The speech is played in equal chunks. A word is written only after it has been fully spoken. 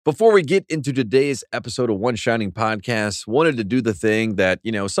Before we get into today's episode of One Shining Podcast, wanted to do the thing that,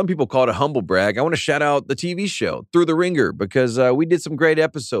 some people call it a humble brag. I want to shout out the TV show, Through the Ringer, because we did some great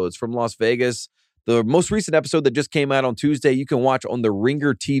episodes from Las Vegas. The most recent episode that just came out on Tuesday, you can watch on the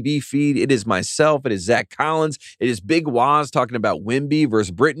Ringer TV feed. It is myself. It is Zach Collins. It is Big Waz talking about Wemby versus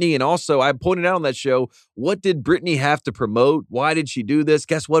Britney. And also, I pointed out on that show, what did Britney have to promote? Why did she do this?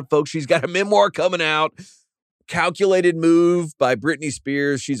 Guess what, folks? She's got a memoir coming out. Calculated move by Britney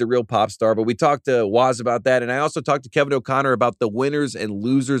Spears. She's a real pop star. But we talked to Waz about that. And I also talked to Kevin O'Connor about the winners and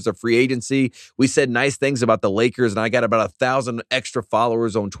losers of free agency. We said nice things about the Lakers. And I got about 1,000 extra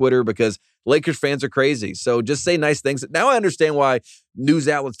followers on Twitter because Lakers fans are crazy. So just say nice things. Now I understand why news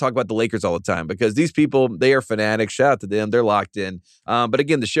outlets talk about the Lakers all the time, because these people, they are fanatics. Shout out to them. They're locked in. But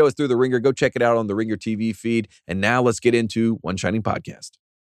again, the show is Through the Ringer. Go check it out on the Ringer TV feed. And now let's get into One Shining Podcast.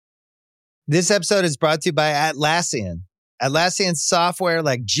 This episode is brought to you by Atlassian. Atlassian software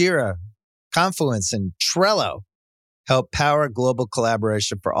like Jira, Confluence, and Trello help power global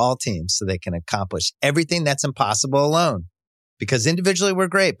collaboration for all teams so they can accomplish everything that's impossible alone. Because individually we're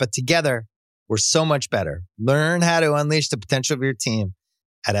great, but together we're so much better. Learn how to unleash the potential of your team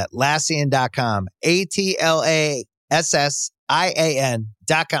at Atlassian.com. Atlassian.com.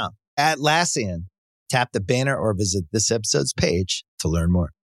 Atlassian. Tap the banner or visit this episode's page to learn more.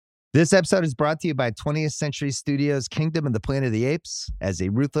 This episode is brought to you by 20th Century Studios' Kingdom of the Planet of the Apes. As a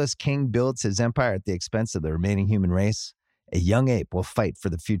ruthless king builds his empire at the expense of the remaining human race, a young ape will fight for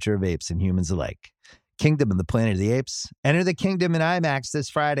the future of apes and humans alike. Kingdom of the Planet of the Apes. Enter the kingdom in IMAX this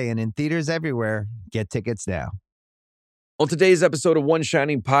Friday and in theaters everywhere. Get tickets now. On today's episode of One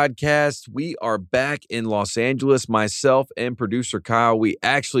Shining Podcast, we are back in Los Angeles. Myself and producer Kyle, we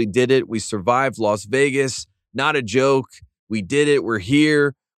actually did it. We survived Las Vegas. Not a joke. We did it. We're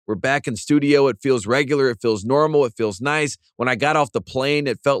here. We're back in studio. It feels regular. It feels normal. It feels nice. When I got off the plane,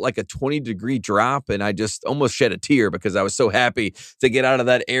 it felt like a 20-degree drop, and I just almost shed a tear because I was so happy to get out of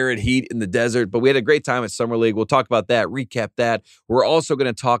that arid heat in the desert. But we had a great time at Summer League. We'll talk about that, recap that. We're also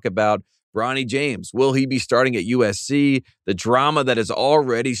going to talk about Bronny James. Will he be starting at USC? The drama that is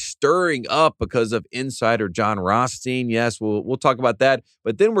already stirring up because of insider John Rothstein. Yes, we'll talk about that.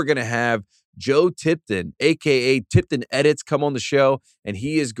 But then we're going to have Joe Tipton, a.k.a. Tipton Edits, come on the show, and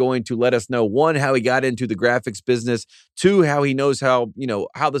he is going to let us know, one, how he got into the graphics business, two, how he knows how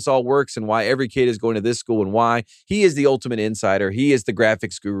this all works and why every kid is going to this school and why. He is the ultimate insider. He is the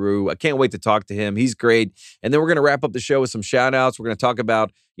graphics guru. I can't wait to talk to him. He's great. And then we're going to wrap up the show with some shout outs. We're going to talk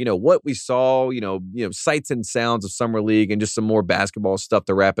about, what we saw, sights and sounds of Summer League and just some more basketball stuff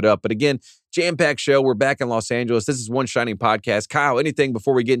to wrap it up. But again, jam-packed show. We're back in Los Angeles. This is One Shining Podcast. Kyle, anything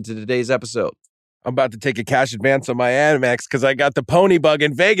before we get into today's episode? I'm about to take a cash advance on my Amex because I got the pony bug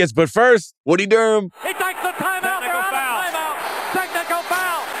in Vegas. But first, Woody Durham. He takes the timeout. Technical foul. Timeout. Technical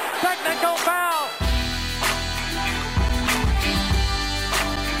foul. Technical foul.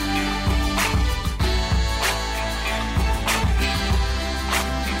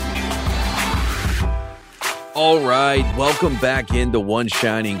 All right, welcome back into One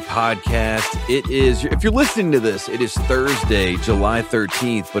Shining Podcast. It is, if you're listening to this, it is Thursday, July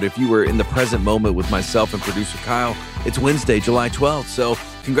 13th. But if you were in the present moment with myself and producer Kyle, it's Wednesday, July 12th. So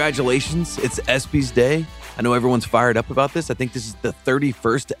congratulations, it's ESPYs Day. I know everyone's fired up about this. I think this is the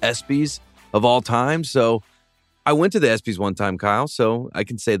 31st ESPYs of all time. So I went to the ESPYs one time, Kyle, so I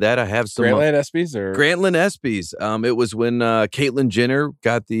can say that. I have some Grantland ESPYs or Grantland ESPYs. It was when Caitlyn Jenner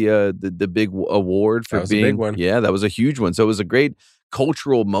got the big award for being a big one. Yeah, that was a huge one. So it was a great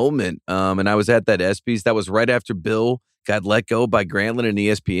cultural moment. And I was at that ESPYs. That was right after Bill got let go by Grantland and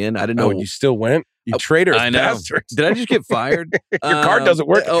ESPN. I didn't know. Oh, you still went? You traitorous I know. bastards. Did I just get fired? Your card doesn't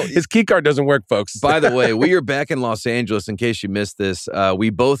work. His key card doesn't work, folks. By the way, we are back in Los Angeles in case you missed this.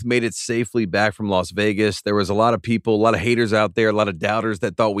 We both made it safely back from Las Vegas. There was a lot of people, a lot of haters out there, a lot of doubters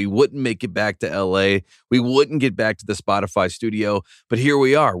that thought we wouldn't make it back to LA. We wouldn't get back to the Spotify studio. But here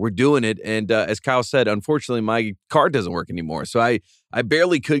we are. We're doing it. And as Kyle said, unfortunately, my card doesn't work anymore. So I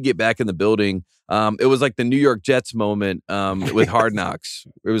barely could get back in the building. It was like the New York Jets moment with Hard Knocks.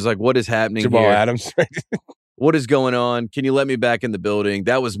 It was like, what is happening Jamal here? Adams. What is going on? Can you let me back in the building?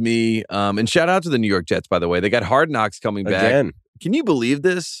 That was me. And shout out to the New York Jets, by the way. They got Hard Knocks coming back. Again. Can you believe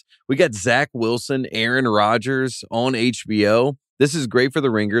this? We got Zach Wilson, Aaron Rodgers on HBO. This is great for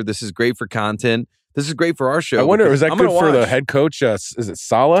the Ringer. This is great for content. This is great for our show. I wonder, because was that I'm good gonna for the watch. head coach? Is it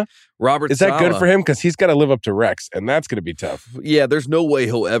Saleh? Robert Is that good Saleh. for him? Because he's got to live up to Rex, and that's going to be tough. Yeah, there's no way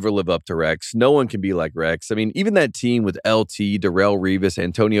he'll ever live up to Rex. No one can be like Rex. I mean, even that team with LT, Darrell Revis,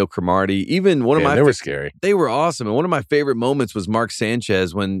 Antonio Cromartie, even one of my they were scary. They were awesome. And one of my favorite moments was Mark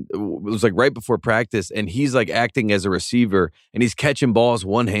Sanchez when it was like right before practice and he's like acting as a receiver and he's catching balls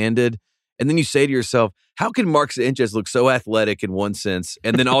one-handed. And then you say to yourself, how can Mark Sanchez look so athletic in one sense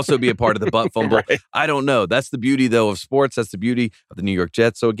and then also be a part of the butt fumble? Right. I don't know. That's the beauty, though, of sports. That's the beauty of the New York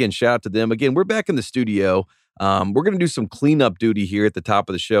Jets. So, again, shout out to them. Again, we're back in the studio. We're going to do some cleanup duty here at the top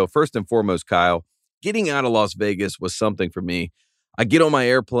of the show. First and foremost, Kyle, getting out of Las Vegas was something for me. I get on my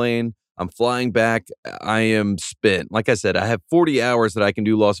airplane. I'm flying back. I am spent. Like I said, I have 40 hours that I can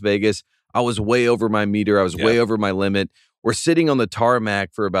do Las Vegas. I was way over my meter. I was way over my limit. We're sitting on the tarmac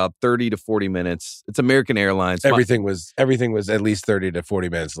for about 30 to 40 minutes. It's American Airlines. Everything was at least 30 to 40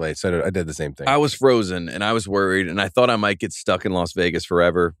 minutes late. So I did the same thing. I was frozen and I was worried and I thought I might get stuck in Las Vegas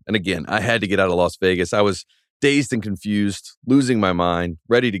forever. And again, I had to get out of Las Vegas. I was dazed and confused, losing my mind,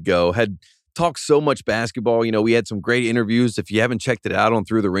 ready to go. Had talked so much basketball. You know, we had some great interviews. If you haven't checked it out on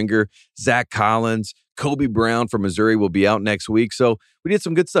Through the Ringer, Zach Collins, Kobe Brown from Missouri will be out next week. So we did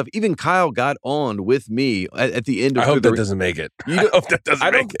some good stuff. Even Kyle got on with me at the end of I hope that doesn't make it. I hope that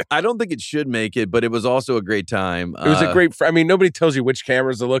doesn't make it. I don't think it should make it, but it was also a great time. It was a great, I mean, nobody tells you which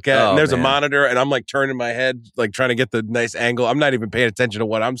cameras to look at. Oh, and there's man. a monitor and I'm like turning my head, like trying to get the nice angle. I'm not even paying attention to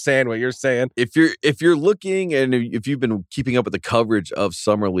what I'm saying, what you're saying. If you're looking and if you've been keeping up with the coverage of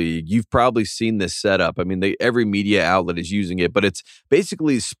Summer League, you've probably seen this setup. I mean, every media outlet is using it, but it's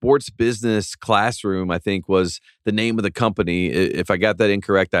basically Sports Business Classroom, I think was the name of the company. If I got that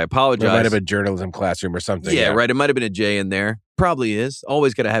incorrect, I apologize. It might have been Journalism Classroom or something. Yeah, right. It might have been a J in there. Probably is.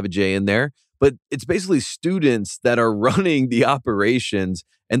 Always got to have a J in there. But it's basically students that are running the operations,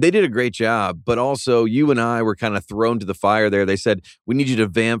 and they did a great job. But also, you and I were kind of thrown to the fire there. They said, we need you to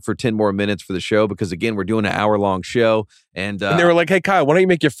vamp for 10 more minutes for the show because, again, we're doing an hour-long show. And they were like, hey, Kyle, why don't you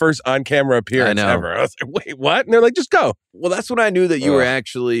make your first on-camera appearance ever? I was like, wait, what? And they're like, just go. Well, that's when I knew that you were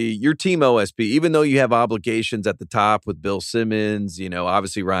actually your team OSP, even though you have obligations at the top with Bill Simmons, you know,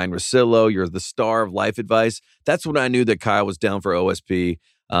 obviously Ryan Russillo, you're the star of Life Advice. That's when I knew that Kyle was down for OSP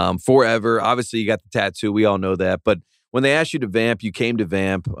forever. Obviously, you got the tattoo. We all know that. But when they asked you to vamp, you came to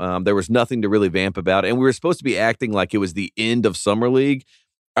vamp. There was nothing to really vamp about. And we were supposed to be acting like it was the end of Summer League.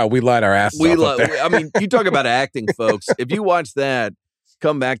 We lied our asses off up there. I mean, you talk about acting, folks. If you watch that,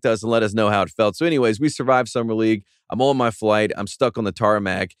 come back to us and let us know how it felt. So anyways, we survived Summer League. I'm on my flight. I'm stuck on the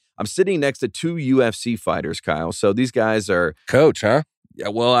tarmac. I'm sitting next to two UFC fighters, Kyle. So these guys are... Coach, huh? Yeah,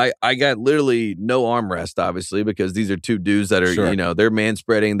 well, I got literally no armrest, obviously, because these are two dudes that are, you know, they're man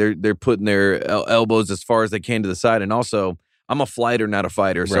spreading. They're putting their elbows as far as they can to the side. And also, I'm a flighter, not a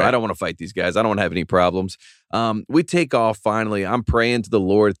fighter, so I don't want to fight these guys. I don't want to have any problems. We take off finally. I'm praying to the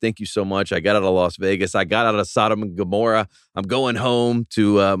Lord. Thank you so much. I got out of Las Vegas. I got out of Sodom and Gomorrah. I'm going home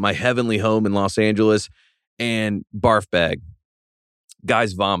to my heavenly home in Los Angeles. And barf bag.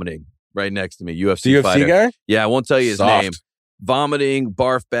 Guy's vomiting right next to me. UFC fighter. guy? Yeah, I won't tell you his Soft. name. Vomiting,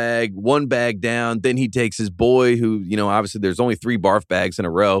 barf bag, one bag down. Then he takes his boy who, you know, obviously there's only 3 barf bags in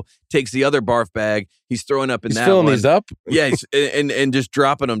a row, takes the other barf bag. He's throwing up in that filling one. these up? Yeah, and just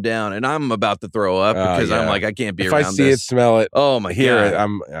dropping them down. And I'm about to throw up because I'm like, I can't be around this. If I see it, smell it, oh my hear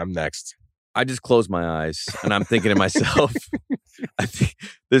God. it, I'm next. I just close my eyes and I'm thinking to myself, I think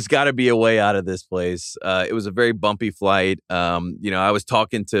there's got to be a way out of this place. It was a very bumpy flight. You know, I was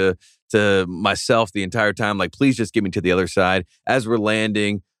talking to myself the entire time, like, please just get me to the other side. As we're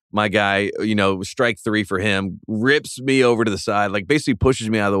landing, my guy, you know, strike 3 for him, rips me over to the side, like basically pushes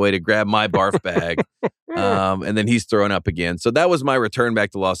me out of the way to grab my barf bag. And then he's throwing up again. So that was my return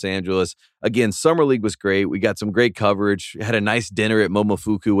back to Los Angeles. Again, Summer League was great. We got some great coverage. Had a nice dinner at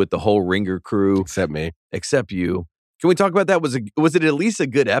Momofuku with the whole Ringer crew. Except me. Except you. Can we talk about that? Was it at least a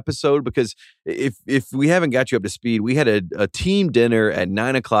good episode? Because if we haven't got you up to speed, we had a team dinner at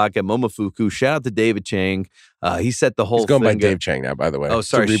 9:00 at Momofuku. Shout out to David Chang. He set the whole He's going thing by Dave Chang now, by the way. Oh,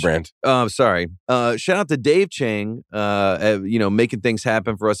 sorry. It's a rebrand. Sorry. Shout out to Dave Chang, you know, making things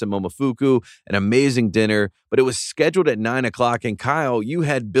happen for us at Momofuku. An amazing dinner, but it was scheduled at 9:00. And Kyle, you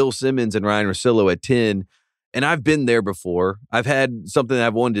had Bill Simmons and Ryan Russillo at 10. And I've been there before. I've had something that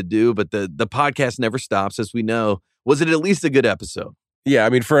I've wanted to do, but the podcast never stops, as we know. Was it at least a good episode? Yeah, I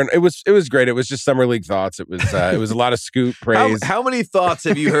mean, it was great. It was just Summer League thoughts. It was a lot of scoop praise. How many thoughts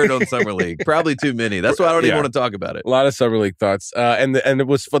have you heard on Summer League? Probably too many. That's why I don't even want to talk about it. A lot of Summer League thoughts. And it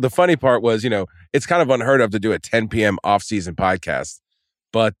was, for the funny part was, you know, it's kind of unheard of to do a 10 p.m. off-season podcast.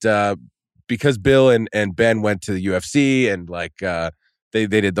 But because Bill and Ben went to the UFC and They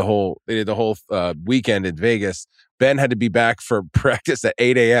did the whole weekend in Vegas. Ben had to be back for practice at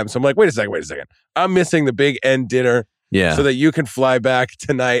 8 a.m. So I'm like, wait a second. I'm missing the big end dinner so that you can fly back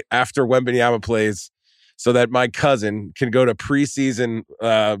tonight after Wembanyama plays so that my cousin can go to preseason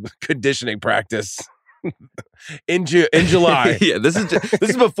conditioning practice in July. Yeah, this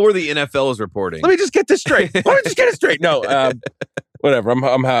is before the NFL is reporting. Let me just get this straight. No, whatever.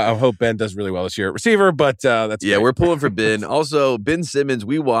 I hope Ben does really well this year at receiver, but that's great. We're pulling for Ben. Also, Ben Simmons,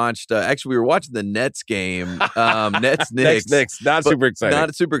 we watched. Actually, we were watching the Nets game. Nets. Not super exciting.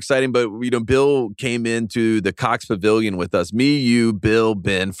 Not super exciting, but Bill came into the Cox Pavilion with us. Me, you, Bill,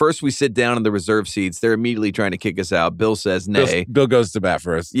 Ben. First, we sit down in the reserve seats. They're immediately trying to kick us out. Bill says nay. Bill goes to bat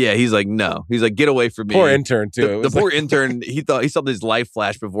for us. Yeah, he's like no. He's like get away from me. Poor intern too. The poor intern. He saw his life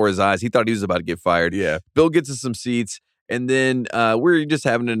flash before his eyes. He thought he was about to get fired. Yeah. Bill gets us some seats. And then we're just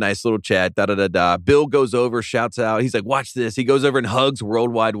having a nice little chat, da-da-da-da. Bill goes over, shouts out. He's like, watch this. He goes over and hugs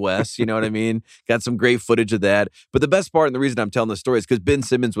World Wide West. You know what I mean? Got some great footage of that. But the best part and the reason I'm telling the story is because Ben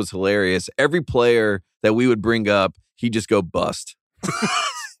Simmons was hilarious. Every player that we would bring up, he'd just go bust.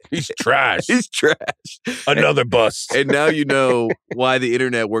 He's trash. He's trash. Another bust. And now you know why the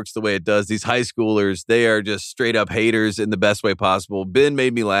internet works the way it does. These high schoolers, they are just straight up haters in the best way possible. Ben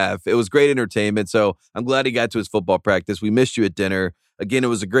made me laugh. It was great entertainment. So I'm glad he got to his football practice. We missed you at dinner. Again, it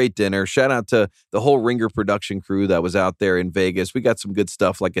was a great dinner. Shout out to the whole Ringer production crew that was out there in Vegas. We got some good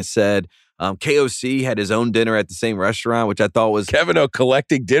stuff, like I said. KOC had his own dinner at the same restaurant, which I thought was... Kevin O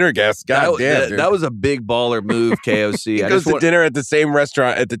collecting dinner guests. God damn, dude. That was a big baller move, KOC. He goes to dinner at the same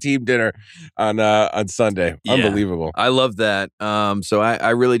restaurant at the team dinner on Sunday. Yeah, unbelievable. I love that. So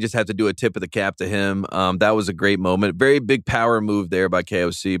I really just have to do a tip of the cap to him. That was a great moment. Very big power move there by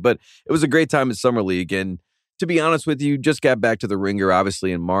KOC. But it was a great time in Summer League. And to be honest with you, just got back to the Ringer,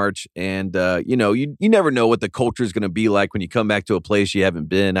 obviously, in March. And, you never know what the culture is going to be like when you come back to a place you haven't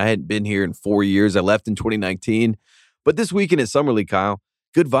been. I hadn't been here in 4 years. I left in 2019. But this weekend at Summer League, Kyle,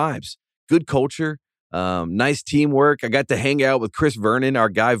 good vibes, good culture. Nice teamwork. I got to hang out with Chris Vernon, our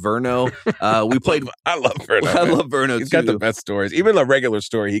guy Verno. We played. I love Verno. I love Verno. He's got the best stories. Even a regular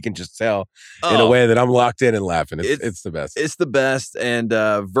story, he can just tell in a way that I'm locked in and laughing. It's the best. It's the best. And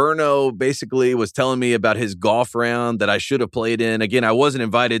Verno basically was telling me about his golf round that I should have played in. Again, I wasn't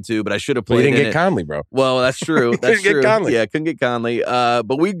invited to, but I should have played. You didn't get Conley, bro. Well, that's true. That's true. Get Conley. Yeah, couldn't get Conley.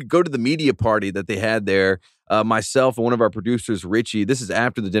 But we go to the media party that they had there. Myself and one of our producers, Richie, this is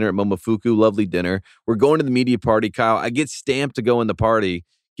after the dinner at Momofuku, lovely dinner. We're going to the media party, Kyle. I get stamped to go in the party,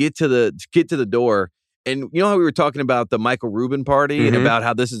 get to the door. And you know how we were talking about the Michael Rubin party and about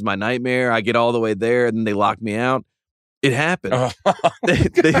how this is my nightmare? I get all the way there and then they lock me out. It happened. Oh.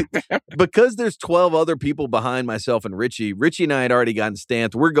 Because there's 12 other people behind myself and Richie. Richie and I had already gotten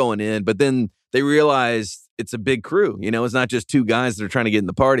stamped. We're going in, but then they realized it's a big crew. You know, it's not just two guys that are trying to get in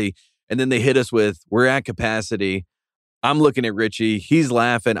the party. And then they hit us with, we're at capacity. I'm looking at Richie. He's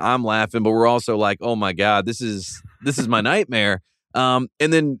laughing. I'm laughing. But we're also like, oh, my God, this is my nightmare. And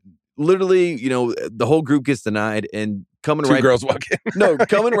then literally, the whole group gets denied. And coming Two girls walk in. No,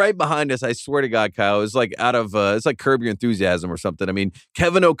 coming right behind us, I swear to God, Kyle, it's like it's like Curb Your Enthusiasm or something. I mean,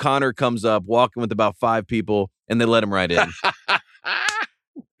 Kevin O'Connor comes up walking with about 5 people, and they let him right in.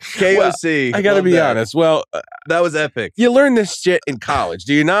 KOC. Well, I got to be honest. Well, that was epic. You learn this shit in college,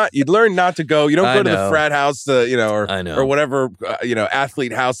 do you not? You learn not to go. You don't go to the frat house, or whatever,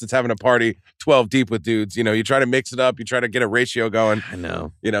 athlete house that's having a party 12 deep with dudes. You try to mix it up. You try to get a ratio going. I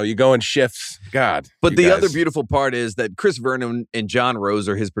know. You go in shifts. God. But the other beautiful part is that Chris Vernon and John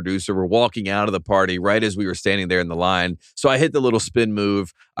Roser, his producer, were walking out of the party right as we were standing there in the line. So I hit the little spin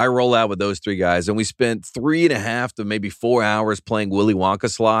move. I roll out with those 3 guys, and we spent 3.5 to maybe 4 hours playing Willy Wonka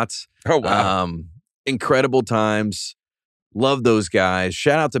slots. Oh, wow. Incredible times. Love those guys.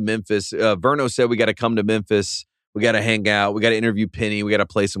 Shout out to Memphis. Verno said we got to come to Memphis. We got to hang out. We got to interview Penny. We got to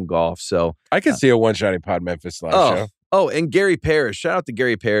play some golf. So I can see a One Shining Pod Memphis live show. Oh, and Gary Parrish. Shout out to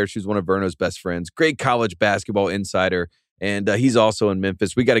Gary Parrish, who's one of Verno's best friends. Great college basketball insider. And he's also in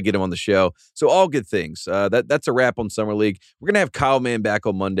Memphis. We got to get him on the show. So all good things. That's a wrap on Summer League. We're going to have Kyle Mann back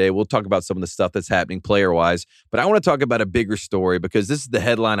on Monday. We'll talk about some of the stuff that's happening player-wise. But I want to talk about a bigger story because this is the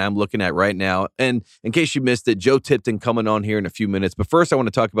headline I'm looking at right now. And in case you missed it, Joe Tipton coming on here in a few minutes. But first, I want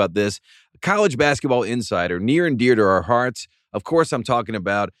to talk about this. College basketball insider, near and dear to our hearts. Of course, I'm talking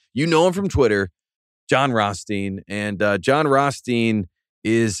about, you know him from Twitter, John Rothstein. And John Rothstein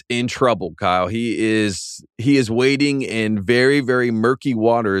is in trouble, Kyle. He is wading in very, very murky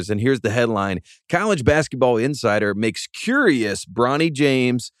waters. And here's the headline. College basketball insider makes curious Bronny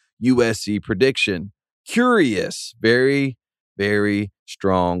James USC prediction. Curious. Very, very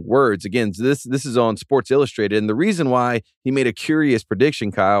strong words. Again, this is on Sports Illustrated. And the reason why he made a curious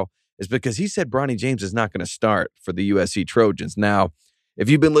prediction, Kyle, is because he said Bronny James is not going to start for the USC Trojans. Now, if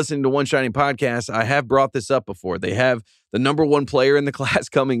you've been listening to One Shining Podcast, I have brought this up before. They have the number one player in the class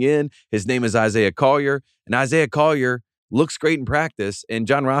coming in. His name is Isaiah Collier. And Isaiah Collier looks great in practice. And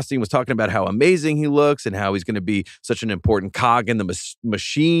John Rothstein was talking about how amazing he looks and how he's going to be such an important cog in the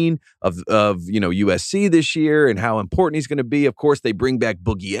machine of USC this year and how important he's going to be. Of course, they bring back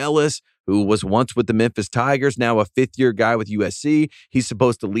Boogie Ellis, who was once with the Memphis Tigers, now a fifth-year guy with USC. He's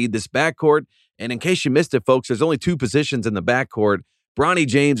supposed to lead this backcourt. And in case you missed it, folks, there's only two positions in the backcourt. Bronny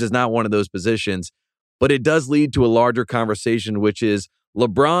James is not one of those positions, but it does lead to a larger conversation, which is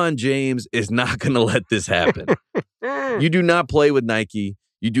LeBron James is not going to let this happen. You do not play with Nike.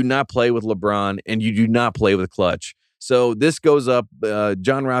 You do not play with LeBron, and you do not play with Clutch. So this goes up.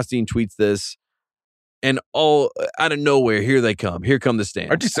 John Rothstein tweets this, and all out of nowhere, here they come. Here come the stands.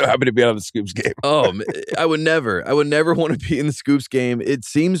 Aren't you so happy to be out of the Scoops game? Oh, I would never want to be in the Scoops game. It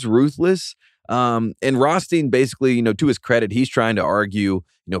seems ruthless. And Rothstein basically, to his credit, he's trying to argue,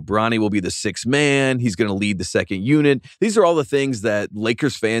 Bronny will be the sixth man. He's going to lead the second unit. These are all the things that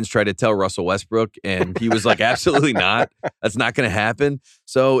Lakers fans try to tell Russell Westbrook. And he was like, absolutely not. That's not going to happen.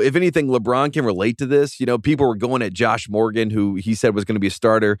 So if anything, LeBron can relate to this. People were going at Josh Morgan, who he said was going to be a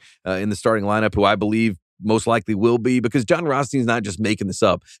starter in the starting lineup, who I believe most likely will be, because John Rothstein's not just making this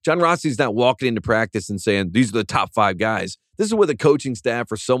up. John Rothstein's not walking into practice and saying, these are the top five guys. This is what the coaching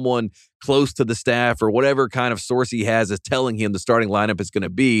staff or someone close to the staff or whatever kind of source he has is telling him the starting lineup is going to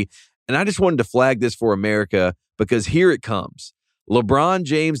be. And I just wanted to flag this for America because here it comes. LeBron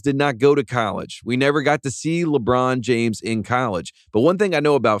James did not go to college. We never got to see LeBron James in college. But one thing I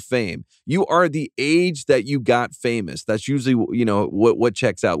know about fame, you are the age that you got famous. That's usually, what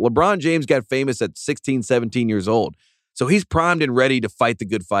checks out. LeBron James got famous at 16, 17 years old. So he's primed and ready to fight the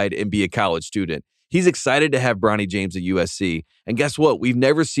good fight and be a college student. He's excited to have Bronny James at USC. And guess what? We've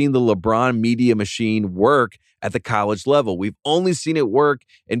never seen the LeBron media machine work at the college level. We've only seen it work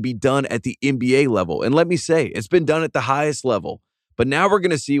and be done at the NBA level. And let me say, it's been done at the highest level. But now we're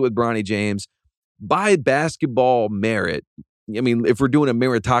going to see with Bronny James, by basketball merit, if we're doing a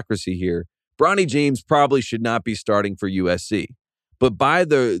meritocracy here, Bronny James probably should not be starting for USC. But by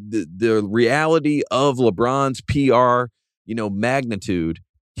the reality of LeBron's PR, magnitude,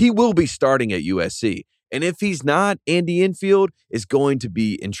 he will be starting at USC. And if he's not, Andy Enfield is going to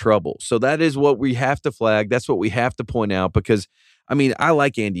be in trouble. So that is what we have to flag. That's what we have to point out because, I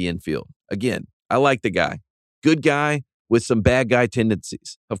like Andy Enfield. Again, I like the guy. Good guy with some bad guy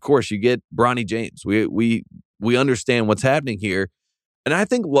tendencies. Of course, you get Bronny James. We understand what's happening here. And I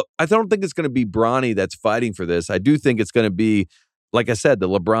don't think it's going to be Bronny that's fighting for this. I do think it's going to be, like I said, the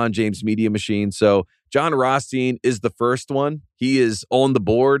LeBron James media machine. So John Rothstein is the first one. He is on the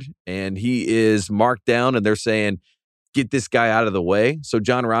board and he is marked down and they're saying, get this guy out of the way. So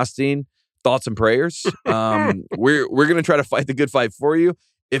John Rothstein, thoughts and prayers. We're going to try to fight the good fight for you.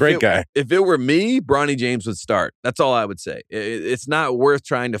 Great guy. If it were me, Bronny James would start. That's all I would say. It's not worth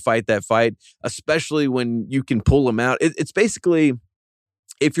trying to fight that fight, especially when you can pull him out. It's basically,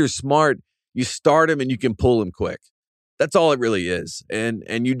 if you're smart, you start him and you can pull him quick. That's all it really is.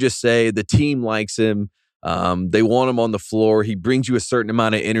 And you just say the team likes him. They want him on the floor. He brings you a certain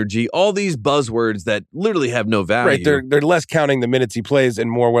amount of energy. All these buzzwords that literally have no value. Right. They're less counting the minutes he plays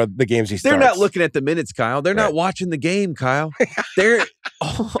and more the games he starts. They're not looking at the minutes, Kyle. They're not watching the game, Kyle. They're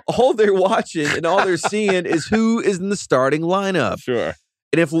all they're watching and all they're seeing is who is in the starting lineup. Sure.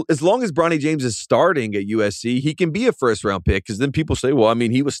 And as long as Bronny James is starting at USC, he can be a first-round pick because then people say, well,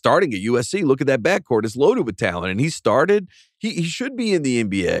 he was starting at USC. Look at that backcourt. It's loaded with talent. And he started. He should be in the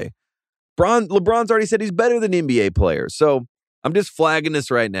NBA. LeBron's already said he's better than NBA players. So I'm just flagging this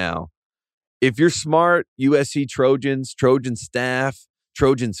right now. If you're smart, USC Trojans, Trojan staff,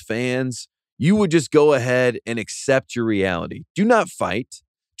 Trojans fans, you would just go ahead and accept your reality. Do not fight.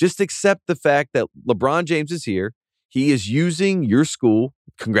 Just accept the fact that LeBron James is here. He is using your school.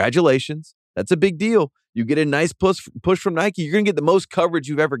 Congratulations. That's a big deal. You get a nice push from Nike. You're going to get the most coverage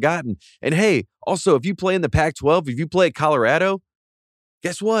you've ever gotten. And hey, also, if you play in the Pac-12, if you play at Colorado,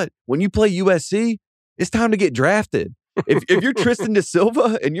 guess what? When you play USC, it's time to get drafted. If you're Tristan da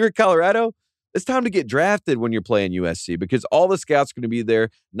Silva and you're at Colorado, it's time to get drafted when you're playing USC because all the scouts are going to be there.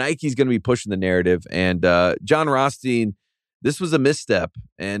 Nike's going to be pushing the narrative. And John Rothstein, this was a misstep.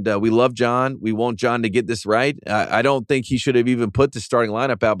 And we love John. We want John to get this right. I don't think he should have even put the starting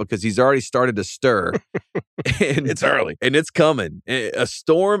lineup out because he's already started to stir. And it's early. And it's coming. A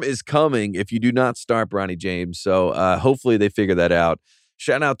storm is coming if you do not start Bronny James. So hopefully they figure that out.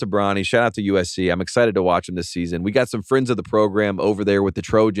 shout out to Bronny, shout out to USC. I'm excited to watch them this season. We got some friends of the program over there with the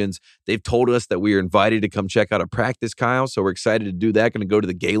Trojans. They've told us that we are invited to come check out a practice, Kyle, so we're excited to do that. Going to go to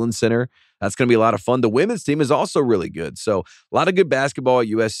the Galen Center. That's going to be a lot of fun. The women's team is also really good. So a lot of good basketball at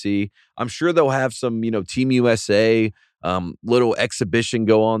USC. I'm sure they'll have some, Team USA, little exhibition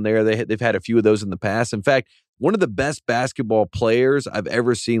go on there. They've had a few of those in the past. In fact, one of the best basketball players I've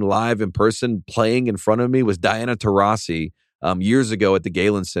ever seen live in person playing in front of me was Diana Taurasi years ago at the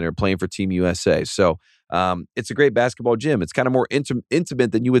Galen Center playing for Team USA. So it's a great basketball gym. It's kind of more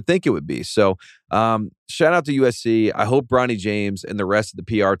intimate than you would think it would be. So shout out to USC. I hope Bronny James and the rest of the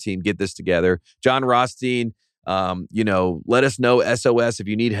PR team get this together. John Rothstein, let us know SOS if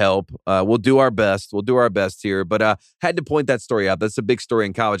you need help. We'll do our best. We'll do our best here. But had to point that story out. That's a big story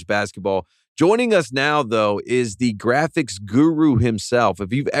in college basketball. Joining us now, though, is the graphics guru himself.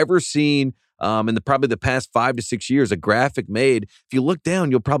 If you've ever seen in probably the past 5 to 6 years a graphic made, if you look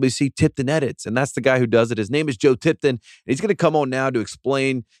down, you'll probably see Tipton Edits, and that's the guy who does it. His name is Joe Tipton, and he's going to come on now to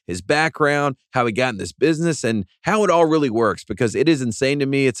explain his background, how he got in this business, and how it all really works, because it is insane to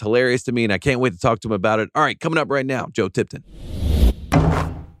me. It's hilarious to me, and I can't wait to talk to him about it. All right, coming up right now, Joe Tipton.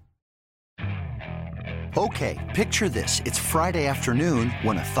 Okay, picture this. It's Friday afternoon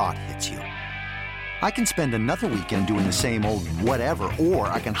when a thought hits you. I can spend another weekend doing the same old whatever, or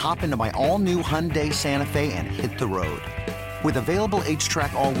I can hop into my all-new Hyundai Santa Fe and hit the road. With available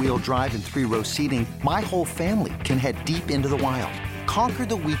H-Track all-wheel drive and 3-row seating, my whole family can head deep into the wild. Conquer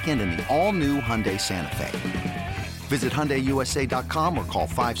the weekend in the all-new Hyundai Santa Fe. Visit HyundaiUSA.com or call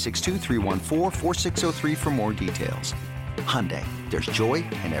 562-314-4603 for more details. Hyundai, there's joy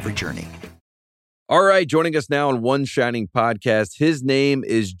in every journey. All right, joining us now on One Shining Podcast, his name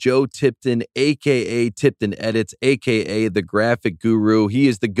is Joe Tipton, a.k.a. Tipton Edits, a.k.a. the graphic guru. He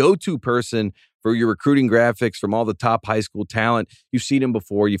is the go-to person for your recruiting graphics from all the top high school talent. You've seen him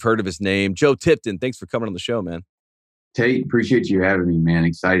before. You've heard of his name. Joe Tipton, thanks for coming on the show, man. Tate, appreciate you having me, man.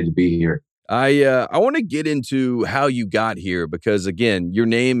 Excited to be here. I want to get into how you got here because, again, your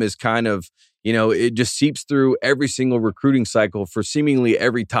name is kind of, it just seeps through every single recruiting cycle for seemingly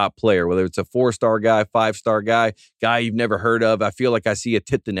every top player, whether it's a 4-star guy, 5-star guy you've never heard of. I feel like I see a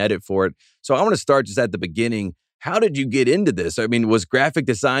Tipton edit for it. So I want to start just at the beginning. How did you get into this? I mean, was graphic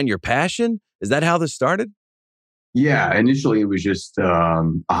design your passion? Is that how this started? Yeah, initially it was just a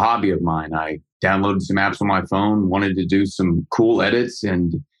hobby of mine. I downloaded some apps on my phone, wanted to do some cool edits,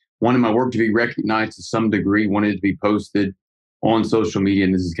 and wanted my work to be recognized to some degree, wanted it to be posted on social media.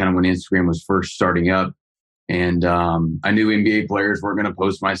 And this is kind of when Instagram was first starting up. And I knew NBA players weren't going to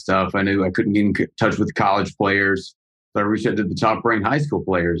post my stuff. I knew I couldn't get in touch with college players. So I reached out to the top ranked high school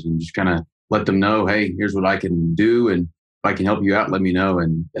players and just kind of let them know, hey, here's what I can do. And if I can help you out, let me know.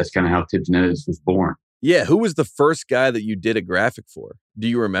 And that's kind of how Tipton Edits was born. Yeah. Who was the first guy that you did a graphic for? Do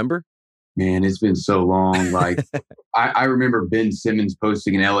you remember? Man, it's been so long. Like I remember Ben Simmons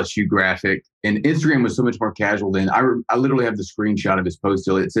posting an LSU graphic, and Instagram was so much more casual then. I literally have the screenshot of his post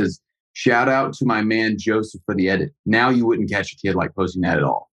still. It says, shout out to my man Joseph for the edit. Now you wouldn't catch a kid like posting that at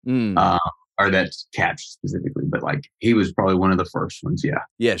all. Or that's catch specifically, but like he was probably one of the first ones. Yeah.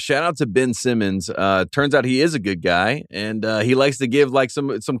 Yeah. Shout out to Ben Simmons. Turns out he is a good guy, and he likes to give like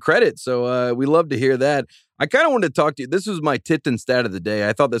some credit. So we love to hear that. I kind of wanted to talk to you. This was my Tipton stat of the day.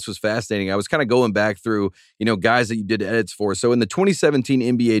 I thought this was fascinating. I was kind of going back through, guys that you did edits for. So in the 2017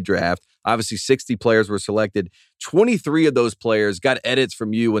 NBA draft, obviously 60 players were selected. 23 of those players got edits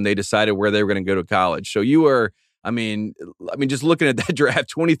from you when they decided where they were going to go to college. So you were, I mean, just looking at that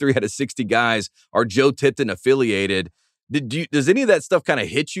draft, 23 out of 60 guys are Joe Tipton affiliated. Does any of that stuff kind of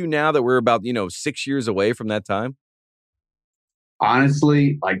hit you now that we're about, 6 years away from that time?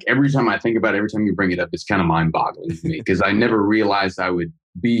 Honestly, like every time I think about it, every time you bring it up, it's kind of mind-boggling to me because I never realized I would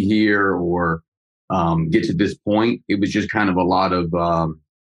be here or get to this point. It was just kind of a lot of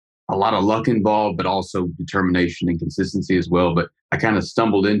luck involved, but also determination and consistency as well. But I kind of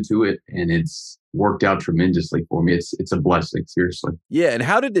stumbled into it, and it's worked out tremendously for me. It's a blessing, seriously. Yeah, and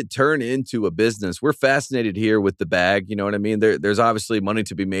how did it turn into a business? We're fascinated here with the bag, you know what I mean? There's obviously money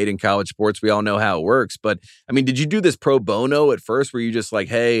to be made in college sports. We all know how it works. But, I mean, did you do this pro bono at first? Were you just like,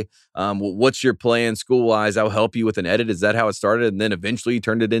 hey, what's your plan school-wise? I'll help you with an edit. Is that how it started? And then eventually you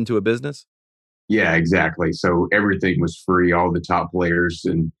turned it into a business? Yeah, exactly. So everything was free, all the top players,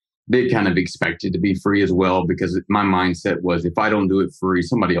 and they kind of expected to be free as well, because my mindset was if I don't do it free,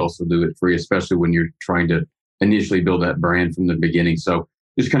 somebody else will do it free, especially when you're trying to initially build that brand from the beginning. So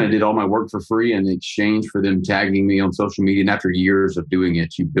just kind of did all my work for free in exchange for them tagging me on social media. And after years of doing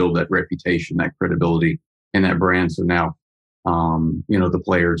it, you build that reputation, that credibility in that brand. So now, the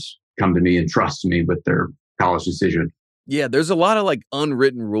players come to me and trust me with their college decision. Yeah, there's a lot of like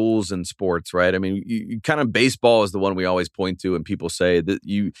unwritten rules in sports, right? I mean, you kind of baseball is the one we always point to, and people say that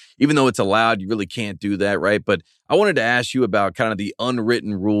even though it's allowed, you really can't do that, right? But I wanted to ask you about kind of the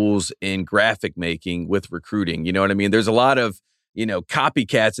unwritten rules in graphic making with recruiting. You know what I mean? There's a lot of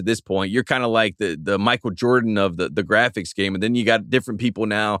copycats at this point. You're kind of like the Michael Jordan of the graphics game, and then you got different people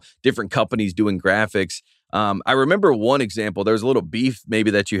now, different companies doing graphics. I remember one example. There was a little beef maybe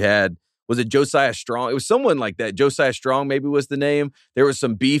that you had. Was it Josiah Strong? It was someone like that. Josiah Strong maybe was the name. There was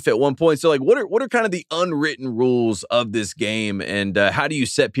some beef at one point. So like, what are kind of the unwritten rules of this game, and how do you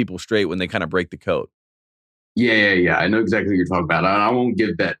set people straight when they kind of break the code? Yeah. I know exactly what you're talking about. I won't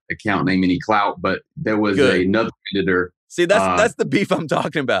give that account name any clout, but there was another editor. See, that's the beef I'm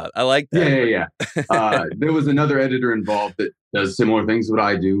talking about. I like that. Yeah. There was another editor involved that does similar things to what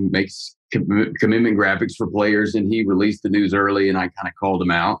I do, makes commitment graphics for players, and he released the news early, and I kind of called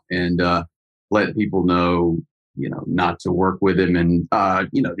him out and let people know, not to work with him, and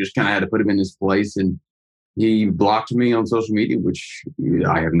just kind of had to put him in his place. And he blocked me on social media, which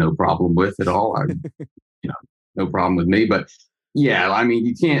I have no problem with at all. No problem with me. But yeah, I mean,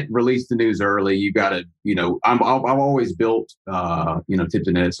 you can't release the news early. You got to, I've always built,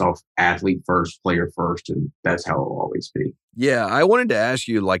 Tipton Edits off athlete first, player first, and that's how it'll always be. Yeah, I wanted to ask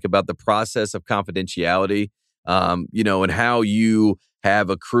you about the process of confidentiality, and how you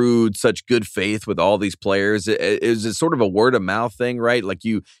have accrued such good faith with all these players. Is it sort of a word of mouth thing, right? Like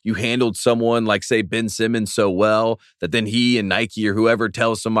you handled someone like, say, Ben Simmons so well that then he and Nike or whoever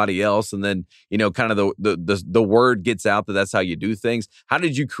tells somebody else, and then kind of the word gets out that that's how you do things. How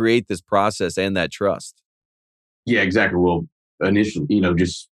did you create this process and that trust? Yeah, exactly. Well, initially,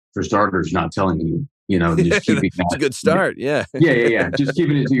 just for starters, not telling you. Just keeping That's a good start. Yeah. Yeah. Just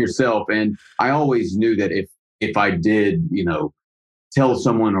keeping it to yourself. And I always knew that if I did, tell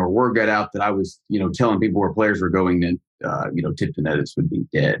someone or word got out that I was, telling people where players were going, then, Tipton Edits would be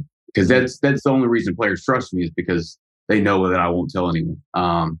dead. Because that's the only reason players trust me, is because they know that I won't tell anyone.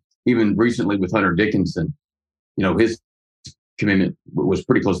 Even recently with Hunter Dickinson, his commitment was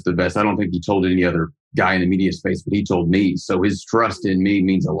pretty close to the best. I don't think he told any other guy in the media space, but he told me. So his trust in me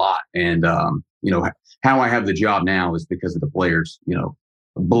means a lot. And, how I have the job now is because of the players,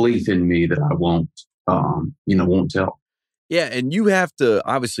 belief in me that I won't tell. Yeah, and you have to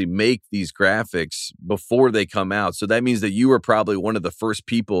obviously make these graphics before they come out. So that means that you were probably one of the first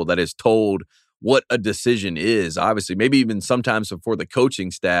people that is told what a decision is, obviously, maybe even sometimes before the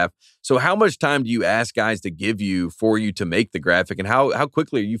coaching staff. So how much time do you ask guys to give you for you to make the graphic, and how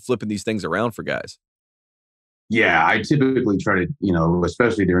quickly are you flipping these things around for guys? Yeah, I typically try to,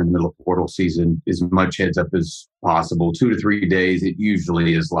 especially during the middle of portal season, as much heads up as possible. 2 to 3 days. It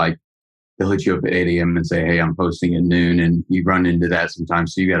usually is like they'll hit you up at 8 a.m. and say, hey, I'm posting at noon. And you run into that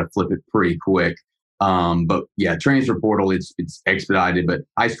sometimes. So you got to flip it pretty quick. But yeah, transfer portal, it's expedited. But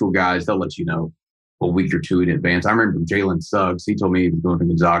high school guys, they'll let you know a week or two in advance. I remember Jalen Suggs, he told me he was going to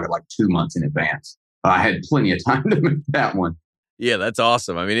Gonzaga like 2 months in advance. I had plenty of time to make that one. Yeah, that's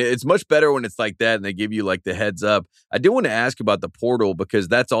awesome. I mean, it's much better when it's like that and they give you like the heads up. I do want to ask about the portal, because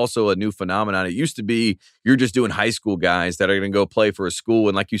that's also a new phenomenon. It used to be you're just doing high school guys that are going to go play for a school.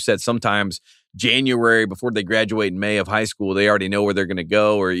 And like you said, sometimes January before they graduate in May of high school, they already know where they're going to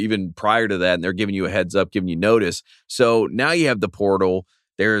go, or even prior to that, and they're giving you a heads up, giving you notice. So now you have the portal.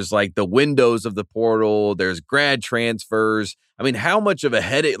 There's like the windows of the portal. There's grad transfers. I mean, how much of a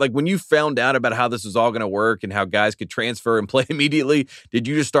headache, like when you found out about how this was all going to work and how guys could transfer and play immediately, did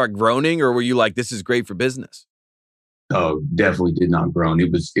you just start groaning, or were you like, this is great for business? Oh, definitely did not groan.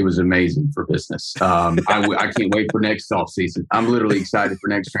 It was amazing for business. I can't wait for next off season. I'm literally excited for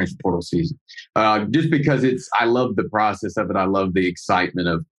next transfer portal season. Just because I love the process of it. I love the excitement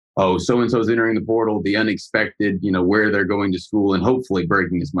of, oh, so-and-so's entering the portal, the unexpected, where they're going to school, and hopefully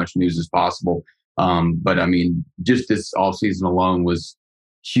breaking as much news as possible. But I mean, just this off season alone was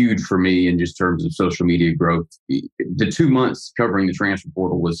huge for me in just terms of social media growth. The 2 months covering the transfer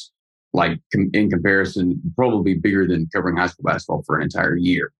portal was like, in comparison, probably bigger than covering high school basketball for an entire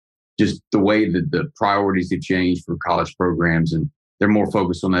year. Just the way that the priorities have changed for college programs, and they're more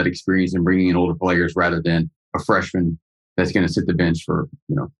focused on that experience and bringing in older players rather than a freshman that's going to sit the bench for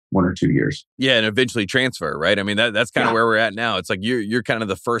 1 or 2 years. Yeah, and eventually transfer, right? I mean, that's kind of where we're at now. It's like you're kind of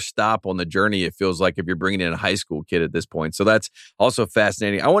the first stop on the journey, it feels like, if you're bringing in a high school kid at this point. So that's also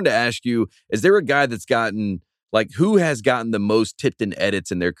fascinating. I wanted to ask you, is there a guy that's gotten like who has gotten the most Tipton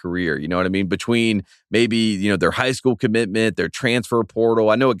edits in their career? You know what I mean? Between maybe, you know, their high school commitment, their transfer portal.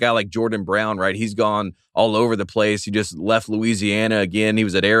 I know a guy like Jordan Brown, right? He's gone all over the place. He just left Louisiana again. He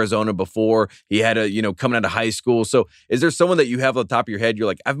was at Arizona before. He had coming out of high school. So is there someone that you have on the top of your head? You're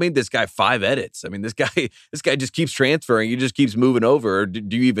like, I've made this guy 5 edits. I mean, this guy just keeps transferring. He just keeps moving over. Or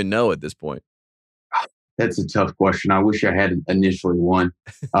do you even know at this point? That's a tough question. I wish I had initially one.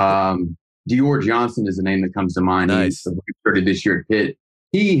 Dior Johnson is the name that comes to mind. Nice. He started this year at Pitt.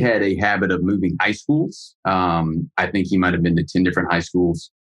 He had a habit of moving high schools. I think he might have been to 10 different high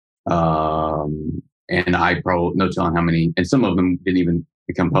schools. And I probably, no telling how many, and some of them didn't even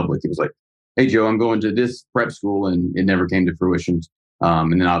become public. It was like, hey, Joe, I'm going to this prep school, and it never came to fruition.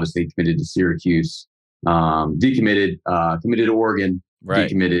 And then obviously committed to Syracuse, decommitted, committed to Oregon, right.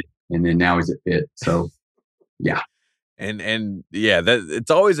 Decommitted, and then now he's at Pitt. So, yeah. And yeah, that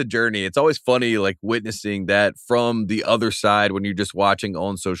it's always a journey. It's always funny, like witnessing that from the other side when you're just watching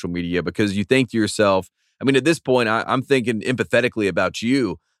on social media, because you think to yourself, I mean, at this point, I'm thinking empathetically about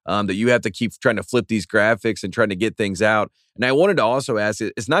you, that you have to keep trying to flip these graphics and trying to get things out. And I wanted to also ask,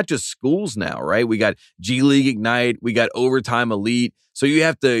 it's not just schools now, right? We got G League Ignite, we got Overtime Elite. So you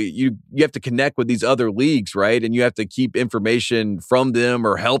have to connect with these other leagues, right? And you have to keep information from them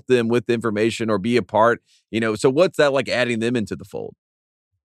or help them with information or be a part, So what's that like adding them into the fold?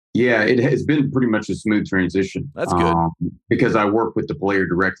 Yeah, it has been pretty much a smooth transition. That's good. Because I work with the player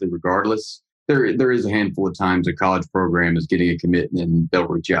directly regardless. There is a handful of times a college program is getting a commit and they'll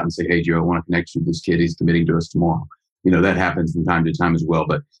reach out and say, hey, Joe, I want to connect you with this kid. He's committing to us tomorrow. That happens from time to time as well.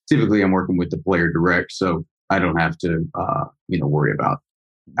 But typically I'm working with the player direct, so I don't have to, worry about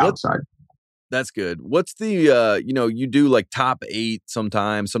outside. That's good. What's the, you do like top 8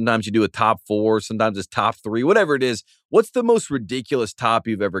 sometimes you do a top 4, sometimes it's top 3, whatever it is. What's the most ridiculous top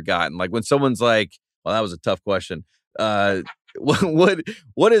you've ever gotten? Like when someone's like, well, that was a tough question.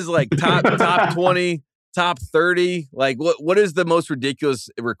 What is like top 20, top 30? Like what is the most ridiculous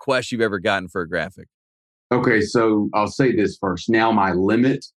request you've ever gotten for a graphic? Okay, so I'll say this first. Now my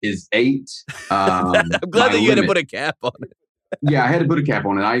limit is 8. I'm glad that you had to put a cap on it. Yeah, I had to put a cap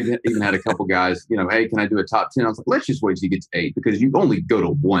on it. I even had a couple guys, hey, can I do a top 10? I was like, let's just wait till you get to 8, because you only go to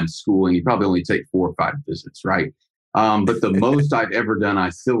one school and you probably only take 4 or 5 visits, right? But the most I've ever done, I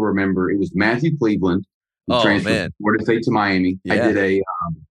still remember, it was Matthew Cleveland, who transferred from Florida State to Miami. Yeah. I did a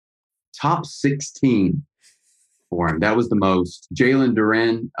top 16 for him. That was the most. Jalen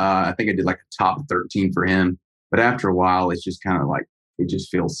Duren, I think I did like a top 13 for him. But after a while, it's just kind of like, it just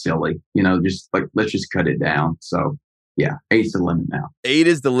feels silly, just like, let's just cut it down. So yeah, 8's the limit now. 8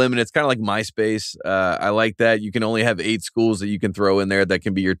 is the limit. It's kind of like MySpace. I like that. You can only have 8 schools that you can throw in there that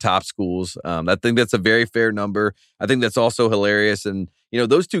can be your top schools. I think that's a very fair number. I think that's also hilarious. And,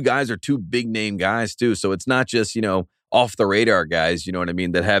 those 2 guys are 2 big name guys too. So it's not just, off the radar guys, you know what I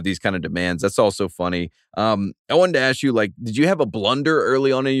mean, that have these kind of demands. That's also funny. I wanted to ask you, like, did you have a blunder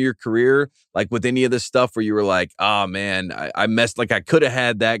early on in your career, like with any of this stuff where you were like, oh man, I messed, like I could have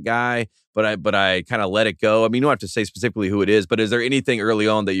had that guy, but I kind of let it go? I mean, you don't have to say specifically who it is, but is there anything early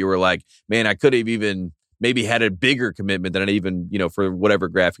on that you were like, man, I could have even maybe had a bigger commitment than I even, for whatever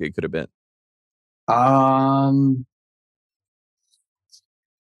graphic it could have been?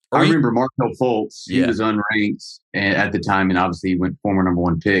 I remember Markel Fultz. He was unranked at the time, and obviously he went former number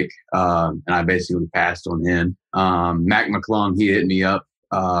 1 pick. And I basically passed on him. Mac McClung, he hit me up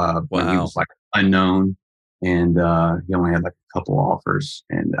when he was like unknown, and he only had like a couple offers.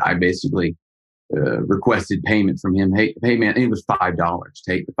 And I basically requested payment from him. Hey man, and it was $5.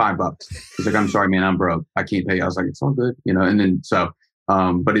 Take the $5. He's like, I'm sorry, man, I'm broke. I can't pay you. I was like, it's all good, And then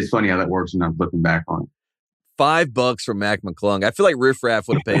but it's funny how that works, and I'm looking back on it. $5 from Mac McClung. I feel like Riff Raff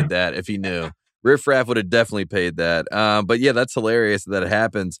would have paid that if he knew. Riff Raff would have definitely paid that. But yeah, that's hilarious that it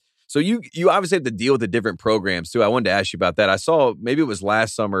happens. So you obviously have to deal with the different programs too. I wanted to ask you about that. I saw maybe it was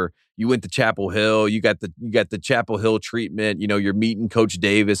last summer you went to Chapel Hill. You got the Chapel Hill treatment. You're meeting Coach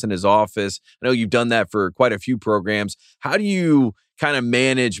Davis in his office. I know you've done that for quite a few programs. How do you kind of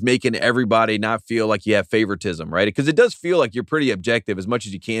manage making everybody not feel like you have favoritism, right? Because it does feel like you're pretty objective as much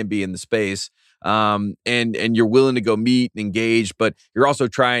as you can be in the space. And you're willing to go meet and engage, but you're also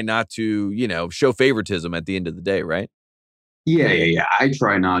trying not to, show favoritism at the end of the day, right? Yeah. I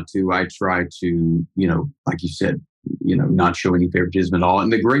try not to. I try to, like you said, not show any favoritism at all.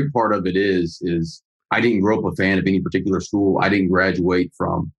 And the great part of it is I didn't grow up a fan of any particular school. I didn't graduate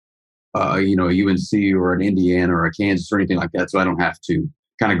from, a UNC or an Indiana or a Kansas or anything like that. So I don't have to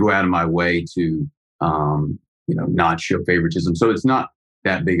kind of go out of my way to, not show favoritism. So it's not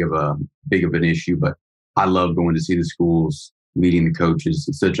that big of an issue, but I love going to see the schools, meeting the coaches.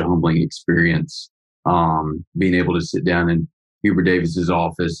 It's such a humbling experience. being able to sit down in Hubert Davis's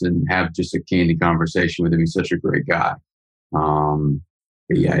office and have just a candid conversation with him. He's such a great guy.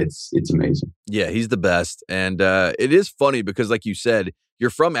 But yeah, it's amazing. Yeah, he's the best. And it is funny because, like you said, you're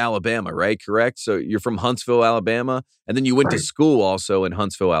from Alabama, right? Correct? So you're from Huntsville, Alabama, and then you went to school also in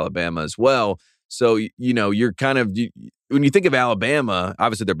Huntsville, Alabama as well. So, you're kind of, when you think of Alabama,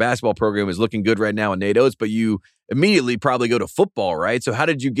 obviously their basketball program is looking good right now in Nate Oates, but you immediately probably go to football, right? So how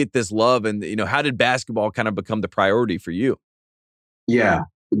did you get this love, and, how did basketball kind of become the priority for you? Yeah.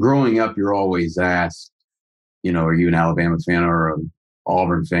 Growing up, you're always asked, are you an Alabama fan or an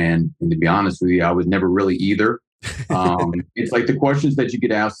Auburn fan? And to be honest with you, I was never really either. It's like the questions that you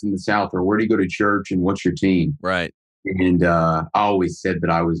get asked in the South are, where do you go to church and what's your team? Right. And I always said that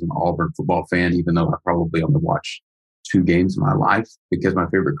I was an Auburn football fan, even though I probably only watched 2 games in my life because my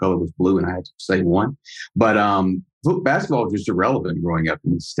favorite color was blue and I had to say one. But basketball was just irrelevant growing up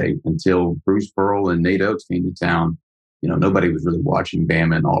in the state until Bruce Pearl and Nate Oates came to town. Nobody was really watching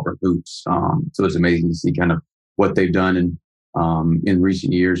Bama and Auburn hoops. So it's amazing to see kind of what they've done in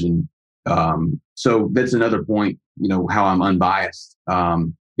recent years. And so that's another point, how I'm unbiased,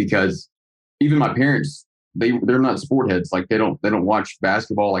 because even my parents, they're not sport heads. Like they don't watch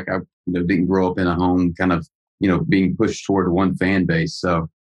basketball. Like I didn't grow up in a home kind of being pushed toward one fan base. So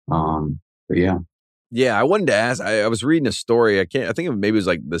but yeah. Yeah, I wanted to ask, I was reading a story. I think maybe it was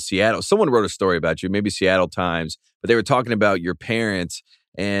like someone wrote a story about you, maybe Seattle Times, but they were talking about your parents.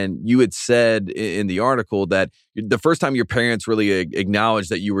 And you had said in the article that the first time your parents really acknowledged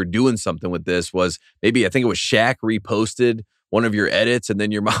that you were doing something with this was maybe, I think it was Shaq reposted one of your edits. And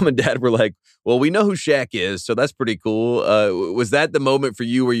then your mom and dad were like, well, we know who Shaq is, so that's pretty cool. Was that the moment for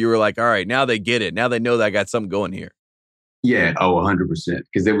you where you were like, all right, now they get it. Now they know that I got something going here? Yeah. Oh, 100%.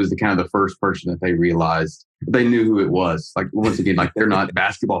 Because it was the first person that they realized they knew who it was. Like, once again, like they're not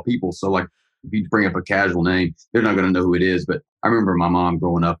basketball people. So like, if you bring up a casual name, they're not going to know who it is. But I remember my mom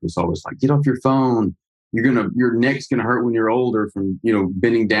growing up was always like, get off your phone. Your neck's going to hurt when you're older from,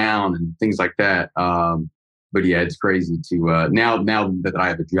 bending down and things like that. But yeah, it's crazy to, now that I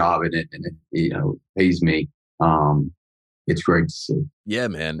have a job in it and it, pays me. It's great to see. Yeah,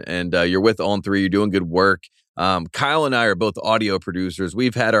 man. And you're with On 3, you're doing good work. Kyle and I are both audio producers.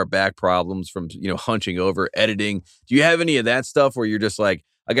 We've had our back problems from, hunching over, editing. Do you have any of that stuff where you're just like,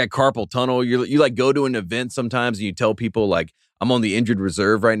 I got carpal tunnel? You like go to an event sometimes and you tell people like, I'm on the injured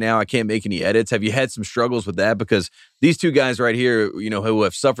reserve right now. I can't make any edits. Have you had some struggles with that? Because these two guys right here, who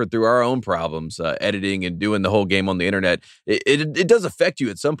have suffered through our own problems, editing and doing the whole game on the internet, it does affect you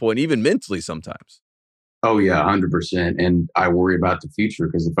at some point, even mentally sometimes. Oh yeah, 100%. And I worry about the future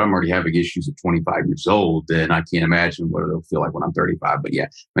because if I'm already having issues at 25 years old, then I can't imagine what it'll feel like when I'm 35. But yeah,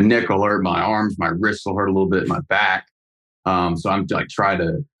 my neck will hurt, my arms, my wrists will hurt a little bit, my back. So I'm like trying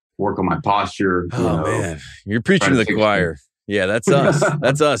to work on my posture. Man, you're preaching to the choir. Yeah, that's us.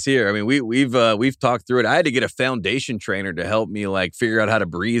 That's us here. I mean, we've talked through it. I had to get a foundation trainer to help me like figure out how to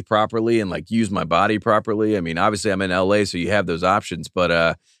breathe properly and like use my body properly. I mean, obviously I'm in LA, so you have those options. But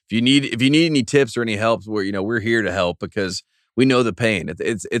if you need any tips or any help, we're here to help because we know the pain.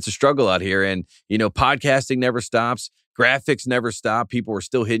 It's a struggle out here, and podcasting never stops. Graphics never stop. People are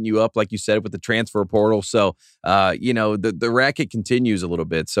still hitting you up, like you said, with the transfer portal. So, the racket continues a little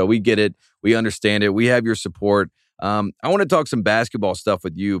bit. So we get it. We understand it. We have your support. I want to talk some basketball stuff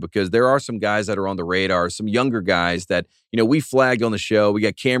with you because there are some guys that are on the radar, some younger guys that, we flagged on the show. We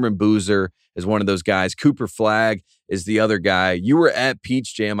got Cameron Boozer as one of those guys. Cooper Flagg is the other guy. You were at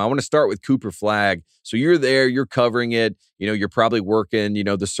Peach Jam. I want to start with Cooper Flagg. So you're there, you're covering it. You're probably working,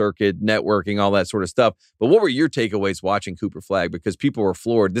 the circuit, networking, all that sort of stuff. But what were your takeaways watching Cooper Flagg? Because people were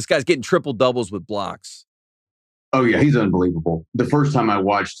floored. This guy's getting triple doubles with blocks. Oh yeah, he's unbelievable. The first time I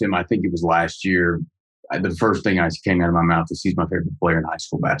watched him, I think it was last year. The first thing I came out of my mouth is he's my favorite player in high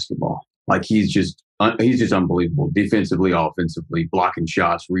school basketball. Like he's just unbelievable, defensively, offensively, blocking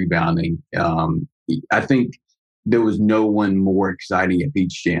shots, rebounding. I think there was no one more exciting at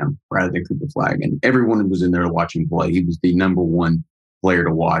Peach Jam rather than Cooper Flagg, and everyone was in there watching play. He was the number one player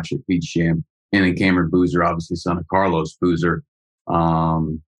to watch at Peach Jam. And then Cameron Boozer, obviously son of Carlos Boozer,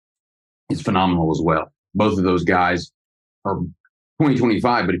 is phenomenal as well. Both of those guys are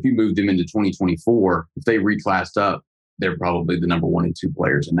 2025, but if you move them into 2024, if they reclassed up, they're probably the number 1 and 2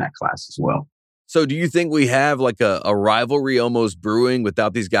 players in that class as well. So do you think we have like a rivalry almost brewing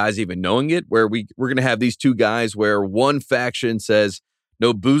without these guys even knowing it, where we're going to have these two guys where one faction says,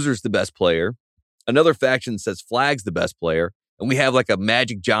 no, Boozer's the best player. Another faction says Flagg's the best player. And we have like a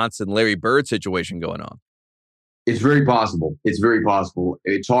Magic Johnson, Larry Bird situation going on. It's very possible. It's very possible.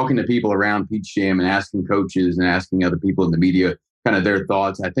 Talking to people around Peach Jam and asking coaches and asking other people in the media, kind of their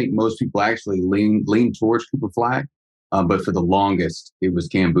thoughts. I think most people actually lean towards Cooper Flagg, but for the longest, it was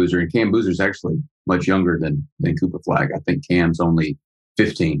Cam Boozer. And Cam Boozer's actually much younger than Cooper Flagg. I think Cam's only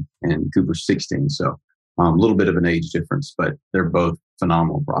 15 and Cooper's 16. So a little bit of an age difference, but they're both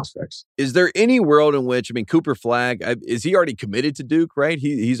phenomenal prospects. Is there any world in which, Cooper Flagg, is he already committed to Duke, right?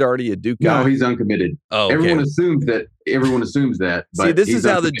 He's already a Duke guy? No, he's uncommitted. Oh, okay. Everyone assumes that. But see, this is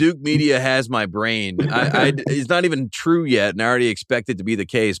how the Duke media has my brain. It's not even true yet, and I already expect it to be the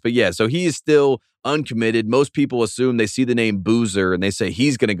case. But yeah, so he is still uncommitted. Most people assume they see the name Boozer and they say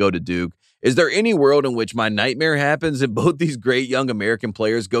he's going to go to Duke. Is there any world in which my nightmare happens and both these great young American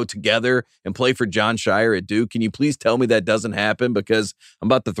players go together and play for John Shire at Duke? Can you please tell me that doesn't happen? Because I'm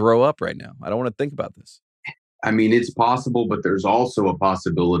about to throw up right now. I don't want to think about this. It's possible, but there's also a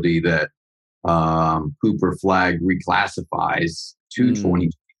possibility that Cooper Flagg reclassifies to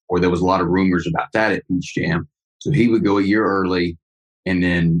 2024. There was a lot of rumors about that at Peach Jam. So he would go a year early, and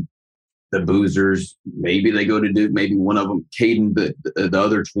then the Boozers, maybe they go to Duke, maybe one of them, Caden, the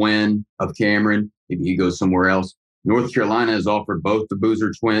other twin of Cameron, maybe he goes somewhere else. North Carolina has offered both the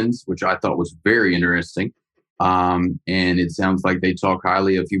Boozer twins, which I thought was very interesting. And it sounds like they talk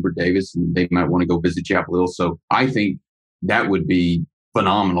highly of Hubert Davis, and they might want to go visit Chapel Hill. So I think that would be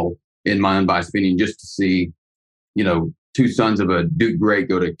phenomenal, in my unbiased opinion, just to see, two sons of a Duke great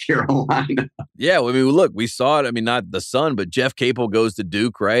go to Carolina. Yeah, look, we saw it. Not the son, but Jeff Capel goes to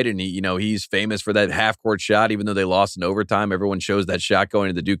Duke, right? And he's famous for that half-court shot, even though they lost in overtime. Everyone shows that shot going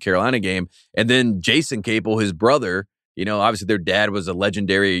to the Duke-Carolina game. And then Jason Capel, his brother, obviously their dad was a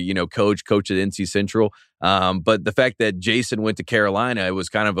legendary, coach at NC Central. But the fact that Jason went to Carolina, it was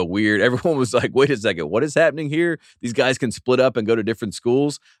kind of a weird, everyone was like, wait a second, what is happening here? These guys can split up and go to different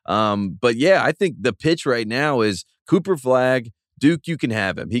schools. But yeah, I think the pitch right now is Cooper Flagg, Duke, you can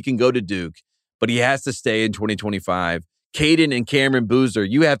have him. He can go to Duke, but he has to stay in 2025. Caden and Cameron Boozer,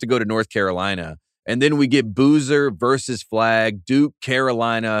 you have to go to North Carolina. And then we get Boozer versus Flagg, Duke,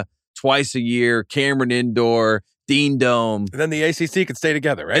 Carolina, twice a year, Cameron Indoor, Dean Dome. And then the ACC can stay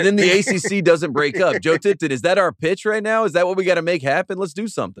together, right? And then the ACC doesn't break up. Joe Tipton, is that our pitch right now? Is that what we got to make happen? Let's do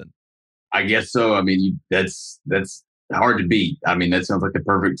something. I guess so. That's hard to beat. That sounds like the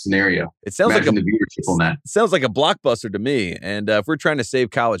perfect scenario. It sounds Imagine like the viewership on that. It sounds like a blockbuster to me. And if we're trying to save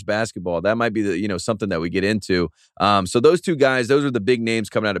college basketball, that might be the something that we get into. So those two guys, those are the big names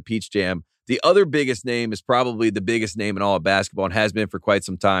coming out of Peach Jam. The other biggest name is probably the biggest name in all of basketball and has been for quite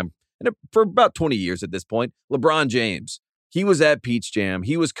some time. And for about 20 years at this point, LeBron James. He was at Peach Jam.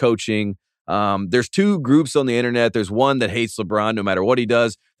 He was coaching. There's two groups on the internet. There's one that hates LeBron no matter what he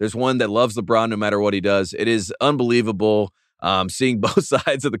does. There's one that loves LeBron no matter what he does. It is unbelievable seeing both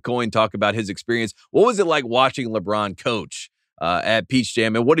sides of the coin talk about his experience. What was it like watching LeBron coach at Peach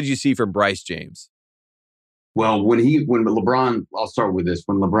Jam? And what did you see from Bryce James? Well, when LeBron, I'll start with this.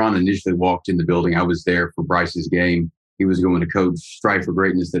 When LeBron initially walked in the building, I was there for Bryce's game. He was going to coach Strive for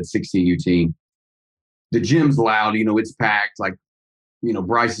Greatness, that 16U team. The gym's loud, it's packed. Like,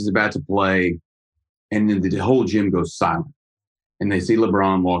 Bryce is about to play, and then the whole gym goes silent. And they see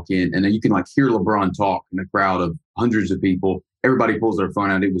LeBron walk in, and then you can hear LeBron talk in a crowd of hundreds of people. Everybody pulls their phone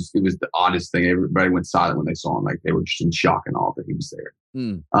out. It was the oddest thing. Everybody went silent when they saw him. Like, they were just in shock and awe that he was there.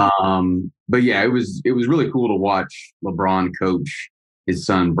 But yeah, it was really cool to watch LeBron coach his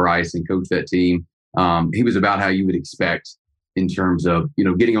son Bryce and coach that team. He was about how you would expect in terms of,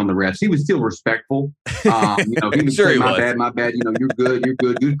 getting on the refs. He was still respectful. He would sure say, he my bad, you're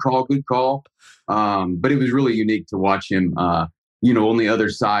good, good call. But it was really unique to watch him, on the other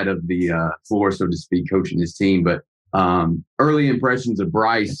side of the floor, so to speak, coaching his team. But early impressions of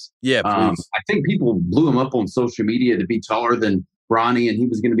Bryce. Yeah, please. I think people blew him up on social media to be taller than Bronny, and he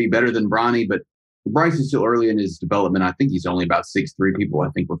was going to be better than Bronny, but Bryce is still early in his development. I think he's only about 6'3". People, I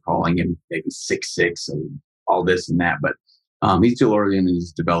think, were calling him maybe 6'6" and all this and that. But he's still early in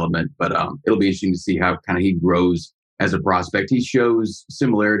his development. But it'll be interesting to see how kind of he grows as a prospect. He shows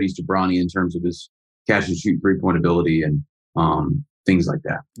similarities to Bronny in terms of his catch and shoot 3-point ability and things like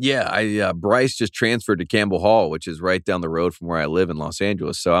that. Yeah, Bryce just transferred to Campbell Hall, which is right down the road from where I live in Los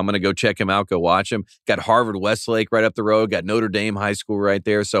Angeles. So I'm going to go check him out, go watch him. Got Harvard Westlake right up the road. Got Notre Dame High School right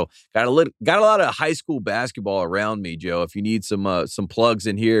there. So got a lot of high school basketball around me, Joe. If you need some plugs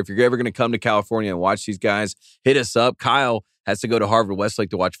in here, if you're ever going to come to California and watch these guys, hit us up. Kyle has to go to Harvard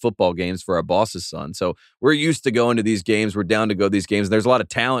Westlake to watch football games for our boss's son. So we're used to going to these games. We're down to go to these games. There's a lot of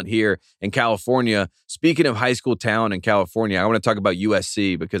talent here in California. Speaking of high school talent in California, I want to talk about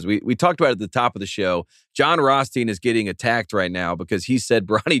USC because we talked about it at the top of the show. John Rothstein is getting attacked right now because he said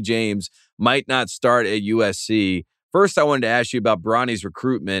Bronny James might not start at USC First, I wanted to ask you about Bronny's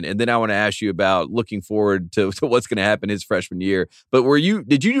recruitment, and then I want to ask you about looking forward to what's going to happen his freshman year. But you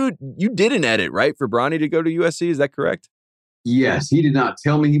did an edit, right, for Bronny to go to USC? Is that correct? Yes, he did not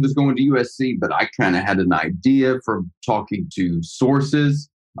tell me he was going to USC, but I kind of had an idea from talking to sources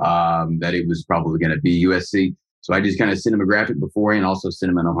that it was probably going to be USC. So I just kind of sent him a graphic beforehand, also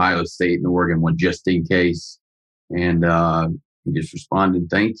sent him an Ohio State and Oregon one just in case. And he just responded,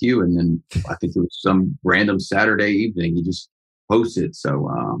 thank you. And then I think it was some random Saturday evening, he just posted.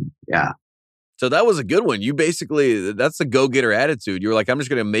 So, yeah. So that was a good one. You basically, that's the go-getter attitude. You were like, I'm just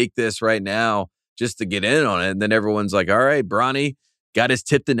going to make this right now just to get in on it. And then everyone's like, all right, Bronny got his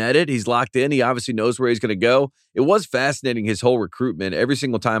Tipton edit. He's locked in. He obviously knows where he's going to go. It was fascinating, his whole recruitment. Every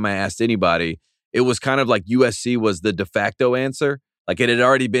single time I asked anybody, it was kind of like USC was the de facto answer. Like it had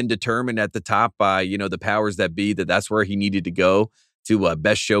already been determined at the top by, the powers that be that that's where he needed to go to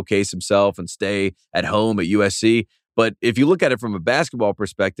best showcase himself and stay at home at USC. But if you look at it from a basketball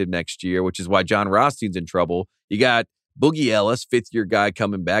perspective next year, which is why John Rothstein's in trouble, you got Boogie Ellis, fifth-year guy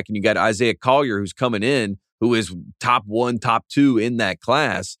coming back, and you got Isaiah Collier who's coming in, who is top 1, top 2 in that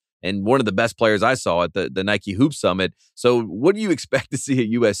class, and one of the best players I saw at the Nike Hoop Summit. So what do you expect to see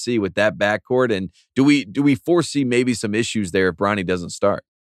at USC with that backcourt? And do we foresee maybe some issues there if Bronny doesn't start?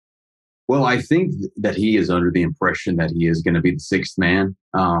 Well, I think that he is under the impression that he is going to be the sixth man.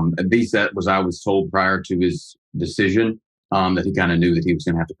 At least that was I was told prior to his decision, that he kind of knew that he was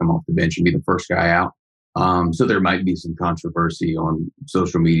going to have to come off the bench and be the first guy out. So there might be some controversy on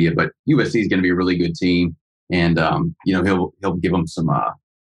social media, but USC is going to be a really good team, and he'll give them some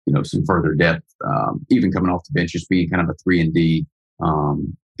some further depth, even coming off the bench, just being kind of a 3-and-D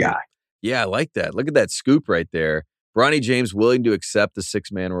guy. Yeah, I like that. Look at that scoop right there. Bronny James willing to accept the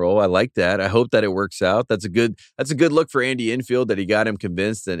 6-man role. I like that. I hope that it works out. That's a good look for Andy Enfield that he got him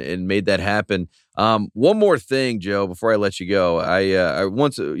convinced and made that happen. One more thing, Joe, before I let you go. I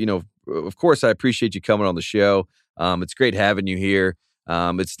want to, of course, I appreciate you coming on the show. It's great having you here.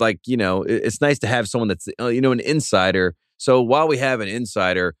 It's like, it's nice to have someone that's, an insider. So while we have an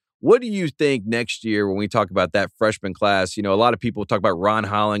insider, what do you think next year when we talk about that freshman class? A lot of people talk about Ron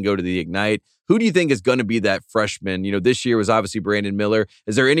Holland go to the Ignite. Who do you think is going to be that freshman? This year was obviously Brandon Miller.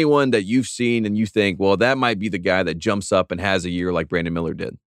 Is there anyone that you've seen and you think, well, that might be the guy that jumps up and has a year like Brandon Miller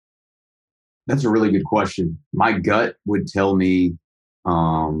did? That's a really good question. My gut would tell me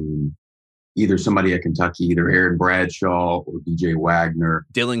either somebody at Kentucky, either Aaron Bradshaw or DJ Wagner.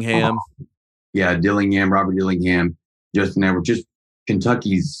 Dillingham. Dillingham, Robert Dillingham, Justin Edwards, just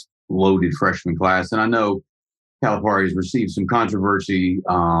Kentucky's loaded freshman class. And I know Calipari has received some controversy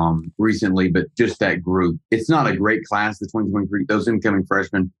recently, but just that group, it's not a great class, the 2023, those incoming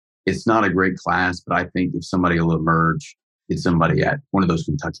freshmen, it's not a great class, but I think if somebody will emerge, it's somebody at one of those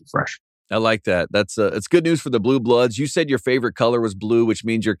Kentucky freshmen. I like that. It's good news for the Blue Bloods. You said your favorite color was blue, which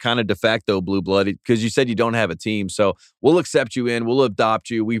means you're kind of de facto blue blood because you said you don't have a team. So we'll accept you in. We'll adopt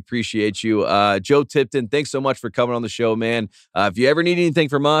you. We appreciate you. Joe Tipton, thanks so much for coming on the show, man. If you ever need anything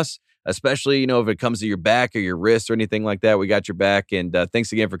from us, especially, if it comes to your back or your wrist or anything like that, we got your back. And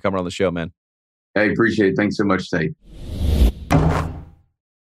thanks again for coming on the show, man. I appreciate it. Thanks so much, Tate.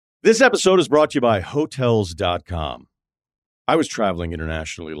 This episode is brought to you by Hotels.com. I was traveling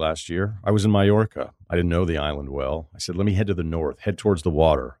internationally last year. I was in Mallorca. I didn't know the island well. I said, let me head to the north, head towards the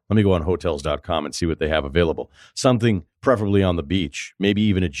water. Let me go on Hotels.com and see what they have available. Something preferably on the beach, maybe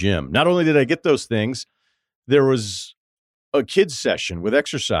even a gym. Not only did I get those things, there was a kids session with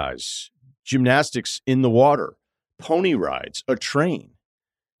exercise, gymnastics in the water, pony rides, a train.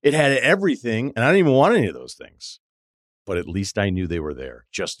 It had everything, and I didn't even want any of those things. But at least I knew they were there,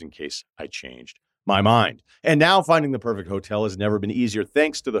 just in case I changed my mind. And now finding the perfect hotel has never been easier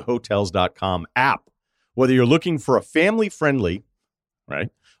thanks to the Hotels.com app. Whether you're looking for a family-friendly,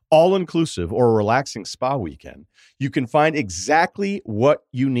 all-inclusive or a relaxing spa weekend, you can find exactly what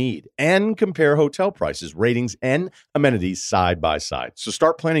you need and compare hotel prices, ratings, and amenities side by side. So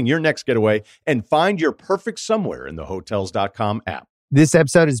start planning your next getaway and find your perfect somewhere in the Hotels.com app. This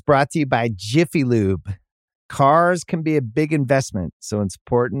episode is brought to you by Jiffy Lube. Cars can be a big investment, so it's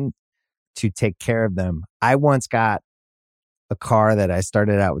important to take care of them. I once got a car that I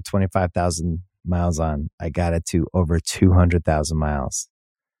started out with 25,000 miles on. I got it to over 200,000 miles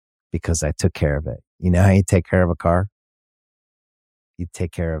because I took care of it. You know how you take care of a car? You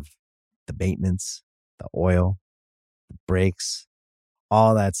take care of the maintenance, the oil, the brakes,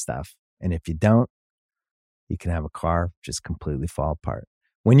 all that stuff. And if you don't, you can have a car just completely fall apart.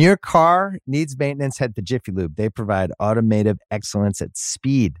 When your car needs maintenance, head to Jiffy Lube. They provide automotive excellence at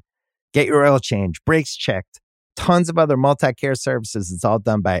speed. Get your oil change, brakes checked, tons of other multi-care services. It's all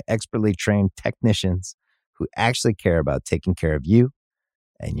done by expertly trained technicians who actually care about taking care of you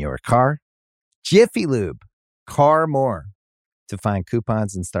and your car. Jiffy Lube, car more. To find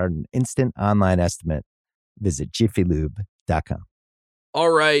coupons and start an instant online estimate, visit jiffylube.com. All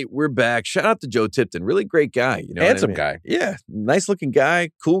right, we're back. Shout out to Joe Tipton. Really great guy. You know, handsome guy. Yeah, nice looking guy,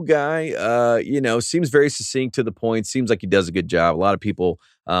 cool guy. Seems very succinct to the point. Seems like he does a good job. A lot of people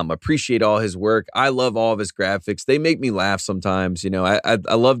appreciate all his work. I love all of his graphics. They make me laugh sometimes. I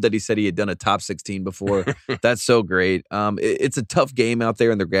love that he said he had done a top 16 before. That's so great. It's a tough game out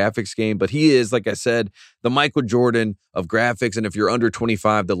there in the graphics game, but he is, like I said, the Michael Jordan of graphics. And if you're under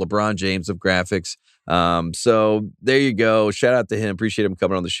 25, the LeBron James of graphics. So there you go. Shout out to him. Appreciate him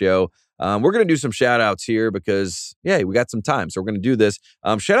coming on the show. We're going to do some shout outs here because, we got some time. So we're going to do this.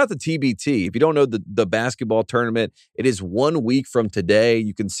 Shout out to TBT. If you don't know the basketball tournament, it is 1 week from today.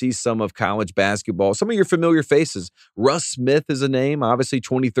 You can see some of college basketball, some of your familiar faces. Russ Smith is a name, obviously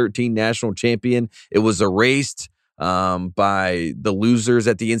 2013 national champion. It was erased by the losers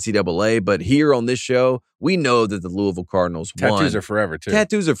at the NCAA. But here on this show, we know that the Louisville Cardinals won. Tattoos are forever, too.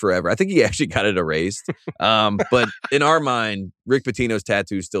 Tattoos are forever. I think he actually got it erased. But in our mind, Rick Pitino's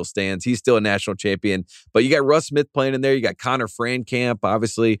tattoo still stands. He's still a national champion. But you got Russ Smith playing in there. You got Connor Frankamp,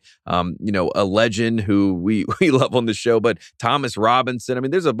 obviously, a legend who we love on the show. But Thomas Robinson. I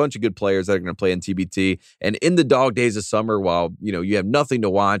mean, there's a bunch of good players that are going to play in TBT. And in the dog days of summer, while, you have nothing to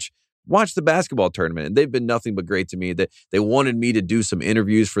watch the basketball tournament. And they've been nothing but great to me. That they wanted me to do some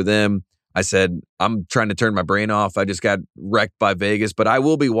interviews for them. I said, I'm trying to turn my brain off. I just got wrecked by Vegas, but I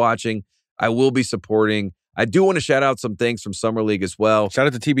will be watching. I will be supporting. I do want to shout out some things from Summer League as well. Shout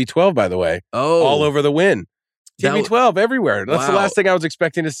out to TB12, by the way. Oh. All over the win. TB12 everywhere. That's the last thing I was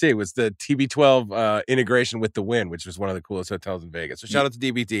expecting to see was the TB12 integration with the Win, which was one of the coolest hotels in Vegas. So shout out to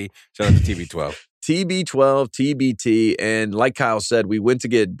DBT. Shout out to TB12. TB12, TBT, and like Kyle said, we went to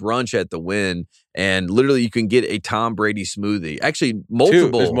get brunch at the Win, and literally you can get a Tom Brady smoothie. Actually,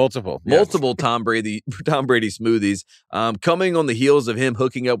 multiple Tom Brady smoothies. Coming on the heels of him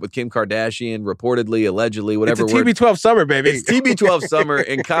hooking up with Kim Kardashian, reportedly, allegedly, whatever. It's a TB12 summer, baby. It's TB12 summer,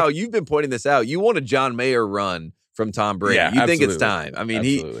 and Kyle, you've been pointing this out. You want a John Mayer run from Tom Brady. Yeah, you think it's time. I mean,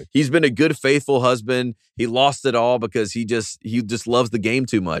 he's been a good, faithful husband. He lost it all because he just loves the game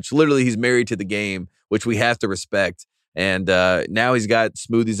too much. Literally, he's married to the game, which we have to respect. And now he's got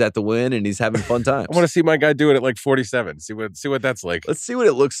smoothies at the Win, and he's having fun times. I want to see my guy do it at like 47. See what that's like. Let's see what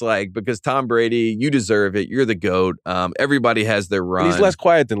it looks like, because Tom Brady, you deserve it. You're the GOAT. Everybody has their run. And he's less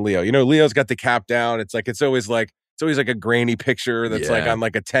quiet than Leo. Leo's got the cap down. It's always like a grainy picture that's like on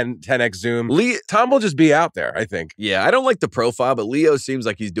like a 10x zoom. Tom will just be out there, I think. Yeah, I don't like the profile, but Leo seems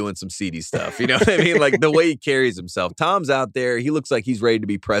like he's doing some seedy stuff. You know what I mean? Like the way he carries himself. Tom's out there. He looks like he's ready to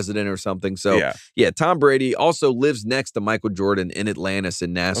be president or something. So, yeah, Tom Brady also lives next to Michael Jordan in Atlantis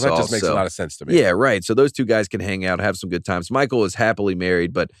in Nassau. Well, that just makes a lot of sense to me. Yeah, right. So those two guys can hang out, have some good times. Michael is happily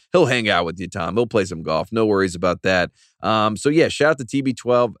married, but he'll hang out with you, Tom. He'll play some golf. No worries about that. Shout out to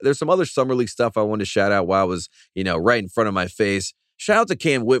TB12. There's some other Summer League stuff I wanted to shout out while I was, right in front of my face. Shout out to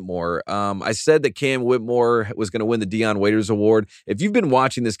Cam Whitmore. I said that Cam Whitmore was going to win the Dion Waiters Award. If you've been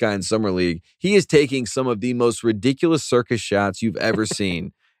watching this guy in Summer League, he is taking some of the most ridiculous circus shots you've ever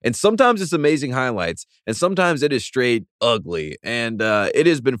seen. And sometimes it's amazing highlights, and sometimes it is straight ugly. And it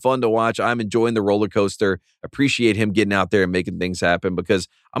has been fun to watch. I'm enjoying the roller coaster. Appreciate him getting out there and making things happen, because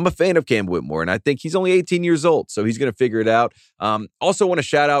I'm a fan of Cam Whitmore, and I think he's only 18 years old, so he's going to figure it out. Also want to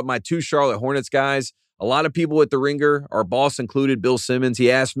shout out my two Charlotte Hornets guys. A lot of people at the Ringer, our boss included, Bill Simmons. He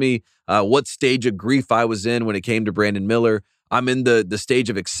asked me what stage of grief I was in when it came to Brandon Miller. I'm in the stage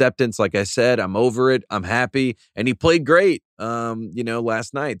of acceptance. Like I said, I'm over it. I'm happy. And he played great,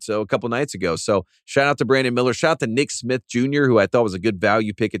 last night. So a couple nights ago. So shout out to Brandon Miller. Shout out to Nick Smith Jr., who I thought was a good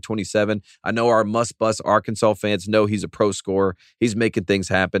value pick at 27. I know our must-bust Arkansas fans know he's a pro scorer. He's making things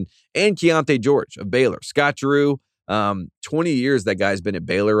happen. And Keontae George of Baylor. Scott Drew, 20 years that guy's been at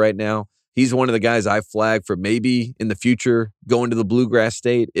Baylor right now. He's one of the guys I flagged for maybe in the future going to the Bluegrass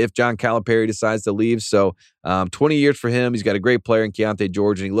State if John Calipari decides to leave. So 20 years for him. He's got a great player in Keontae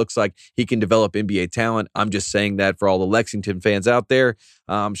George, and he looks like he can develop NBA talent. I'm just saying that for all the Lexington fans out there.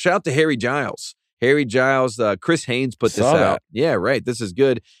 Shout out to Harry Giles. Harry Giles, Chris Haynes put this out. Yeah, right. This is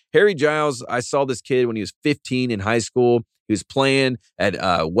good. Harry Giles, I saw this kid when he was 15 in high school. He was playing at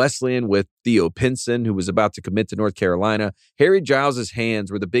Wesleyan with Theo Pinson, who was about to commit to North Carolina. Harry Giles' hands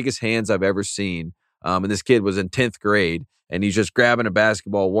were the biggest hands I've ever seen. And this kid was in 10th grade, and he's just grabbing a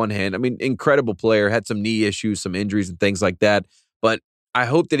basketball one hand. I mean, incredible player, had some knee issues, some injuries and things like that. But I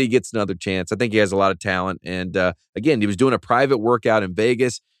hope that he gets another chance. I think he has a lot of talent. And again, he was doing a private workout in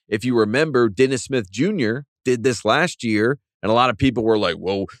Vegas. If you remember, Dennis Smith Jr. did this last year And a lot of people were like,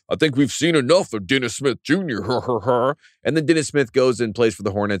 well, I think we've seen enough of Dennis Smith Jr. And then Dennis Smith goes and plays for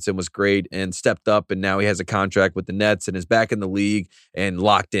the Hornets and was great and stepped up. And now he has a contract with the Nets and is back in the league and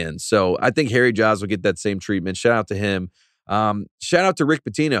locked in. So I think Harry Giles will get that same treatment. Shout out to him. Shout out to Rick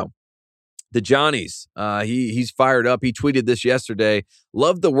Pitino. The Johnnies. He's fired up. He tweeted this yesterday.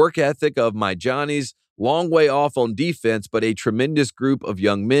 Love the work ethic of my Johnnies. Long way off on defense, but a tremendous group of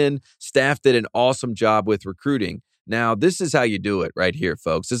young men. Staff did an awesome job with recruiting. Now, this is how you do it right here,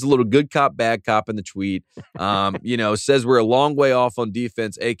 folks. This is a little good cop, bad cop in the tweet. Says we're a long way off on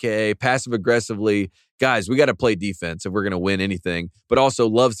defense, a.k.a. passive-aggressively. Guys, we got to play defense if we're going to win anything, but also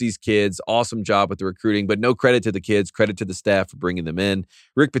loves these kids. Awesome job with the recruiting, but no credit to the kids, credit to the staff for bringing them in.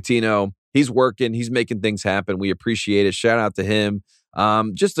 Rick Pitino, he's working. He's making things happen. We appreciate it. Shout out to him.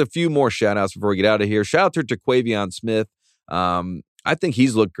 Just a few more shout-outs before we get out of here. Shout out to Quavion Smith. I think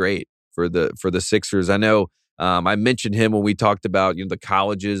he's looked great for the Sixers. I know I mentioned him when we talked about the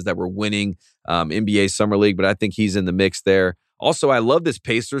colleges that were winning NBA Summer League, but I think he's in the mix there. Also, I love this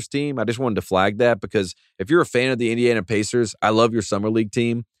Pacers team. I just wanted to flag that because if you're a fan of the Indiana Pacers, I love your Summer League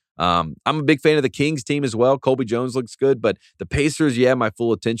team. I'm a big fan of the Kings team as well. Colby Jones looks good, but the Pacers, my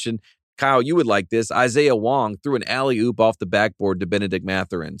full attention. Kyle, you would like this. Isaiah Wong threw an alley-oop off the backboard to Benedict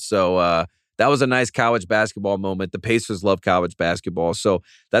Mathurin. So that was a nice college basketball moment. The Pacers love college basketball, so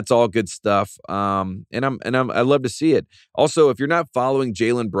that's all good stuff. I love to see it. Also, if you're not following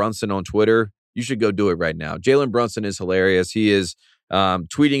Jalen Brunson on Twitter, you should go do it right now. Jalen Brunson is hilarious. He is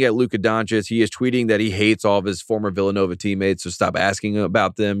tweeting at Luka Doncic. He is tweeting that he hates all of his former Villanova teammates, so stop asking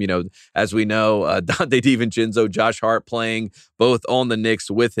about them. As we know, Dante DiVincenzo, Josh Hart playing both on the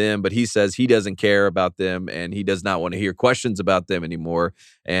Knicks with him, but he says he doesn't care about them and he does not want to hear questions about them anymore.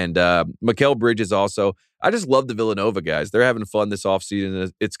 And Mikal Bridges also. I just love the Villanova guys. They're having fun this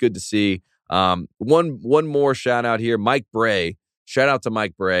offseason. It's good to see. One more shout out here, Mike Bray. Shout out to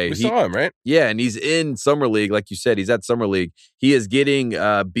Mike Bray. We saw him, right? Yeah, and he's in Summer League. Like you said, he's at Summer League. He is getting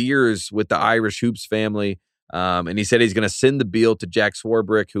beers with the Irish Hoops family. And he said he's going to send the bill to Jack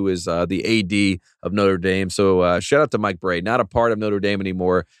Swarbrick, who is the AD of Notre Dame. So shout out to Mike Bray. Not a part of Notre Dame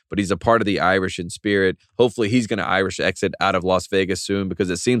anymore, but he's a part of the Irish in spirit. Hopefully he's going to Irish exit out of Las Vegas soon because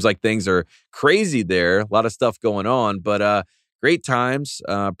it seems like things are crazy there. A lot of stuff going on. But great times.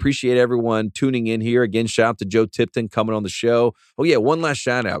 Appreciate everyone tuning in here. Again, shout out to Joe Tipton coming on the show. Oh, yeah, one last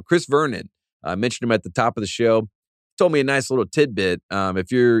shout out. Chris Vernon. I mentioned him at the top of the show. Told me a nice little tidbit.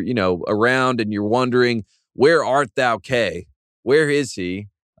 If you're, around and you're wondering, where art thou, K? Where is he?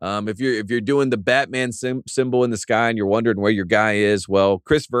 If you're doing the Batman symbol in the sky and you're wondering where your guy is, well,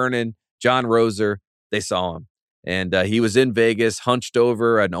 Chris Vernon, John Roser, they saw him. And he was in Vegas, hunched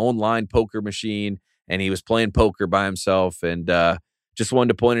over an online poker machine, and he was playing poker by himself. And just wanted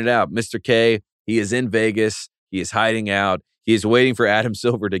to point it out. Mr. K, he is in Vegas. He is hiding out. He is waiting for Adam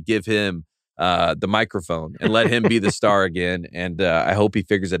Silver to give him the microphone and let him be the star again. And I hope he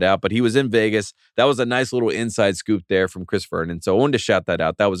figures it out. But he was in Vegas. That was a nice little inside scoop there from Chris Vernon. So I wanted to shout that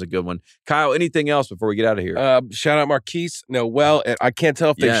out. That was a good one. Kyle, anything else before we get out of here? Shout out Marquise. No, well, I can't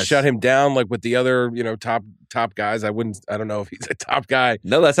tell if they shut him down like with the other, top guys. I don't know if he's a top guy.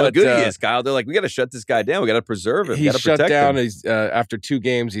 No, that's how good he is, Kyle. They're like, we got to shut this guy down. We got to preserve him. He's shut down. He's after 2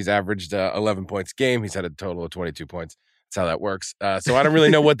 games, he's averaged 11 points a game. He's had a total of 22 points. That's how that works. So I don't really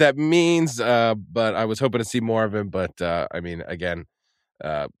know what that means, but I was hoping to see more of him. But again,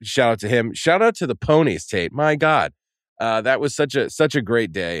 shout out to him. Shout out to the Ponies, Tate. My God, that was such a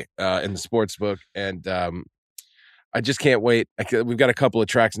great day in the sports book, and I just can't wait. We've got a couple of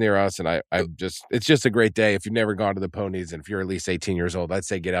tracks near us, and it's just a great day. If you've never gone to the Ponies, and if you're at least 18 years old, I'd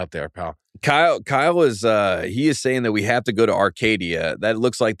say get out there, pal. Kyle is he is saying that we have to go to Arcadia. That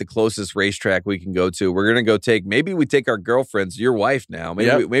looks like the closest racetrack we can go to. We're gonna go maybe we take our girlfriends, your wife now.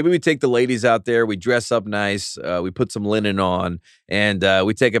 Maybe we take the ladies out there. We dress up nice. We put some linen on, and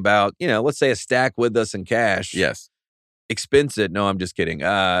we take about let's say a stack with us in cash. Yes. Expense it. No, I'm just kidding.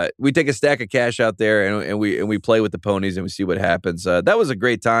 We take a stack of cash out there and we play with the Ponies and we see what happens. That was a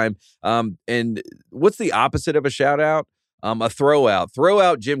great time. And what's the opposite of a shout out? A throw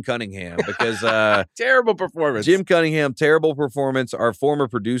out Jim Cunningham because terrible performance. Jim Cunningham, terrible performance. Our former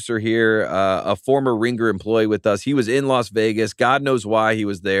producer here, a former Ringer employee with us. He was in Las Vegas. God knows why he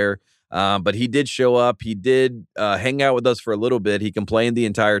was there. But he did show up. He did hang out with us for a little bit. He complained the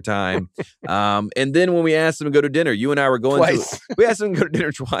entire time. And then when we asked him to go to dinner, you and I were going twice. We asked him to go to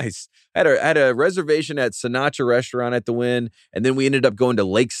dinner twice. Had a reservation at Sinatra Restaurant at the Wynn, and then we ended up going to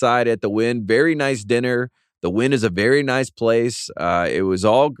Lakeside at the Wynn. Very nice dinner. The Wynn is a very nice place. It was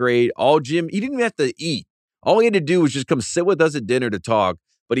all great. All Jim, he didn't even have to eat. All he had to do was just come sit with us at dinner to talk.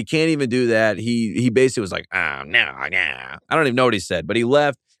 but he can't even do that. He basically was like, oh, no. I don't even know what he said, but he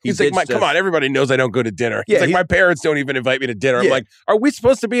left. He's like, come on, everybody knows I don't go to dinner. Yeah, he's like, my parents don't even invite me to dinner. I'm like, are we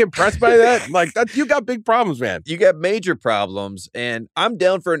supposed to be impressed by that? I'm like, you got big problems, man. You got major problems, and I'm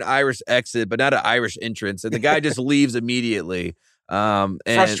down for an Irish exit, but not an Irish entrance. And the guy just leaves immediately.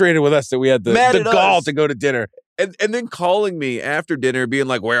 Frustrated with us that we had the gall to go to dinner. And then calling me after dinner, being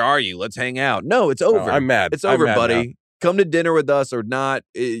like, where are you? Let's hang out. No, it's over. I'm mad. It's over, buddy. Now. Come to dinner with us or not.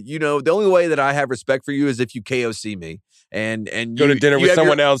 The only way that I have respect for you is if you KOC me. And go to dinner with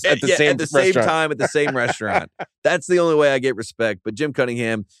someone else at the same time at the same restaurant. That's the only way I get respect. But Jim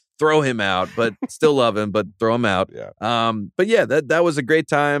Cunningham, throw him out, but still love him, but throw him out. Yeah. But yeah, that was a great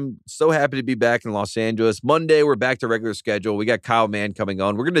time. So happy to be back in Los Angeles. Monday, we're back to regular schedule. We got Kyle Mann coming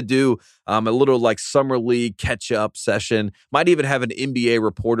on. We're going to do a little like summer league catch-up session. Might even have an NBA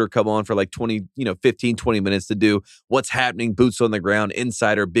reporter come on for like 15, 20 minutes to do what's happening, boots on the ground,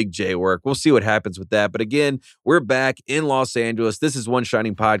 insider, Big J work. We'll see what happens with that. But again, we're back in Los Angeles. This is One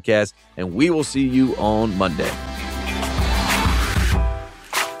Shining Podcast, and we will see you on Monday.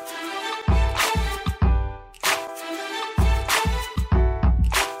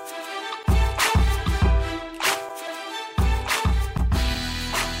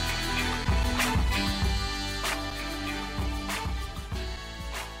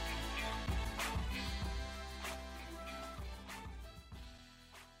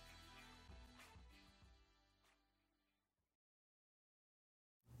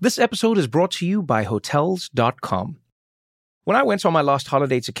 This episode is brought to you by Hotels.com. When I went on my last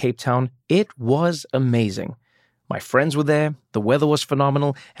holiday to Cape Town, it was amazing. My friends were there, the weather was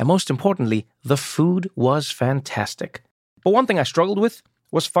phenomenal, and most importantly, the food was fantastic. But one thing I struggled with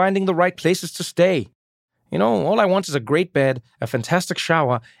was finding the right places to stay. All I want is a great bed, a fantastic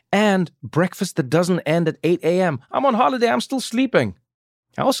shower, and breakfast that doesn't end at 8 a.m. I'm on holiday, I'm still sleeping.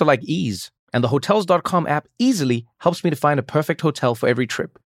 I also like ease, and the Hotels.com app easily helps me to find a perfect hotel for every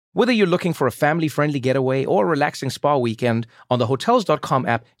trip. Whether you're looking for a family-friendly getaway or a relaxing spa weekend, on the Hotels.com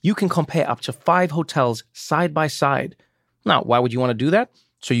app, you can compare up to 5 hotels side by side. Now, why would you want to do that?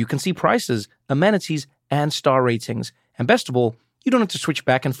 So you can see prices, amenities, and star ratings. And best of all, you don't have to switch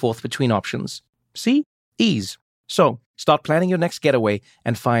back and forth between options. See? Ease. So, start planning your next getaway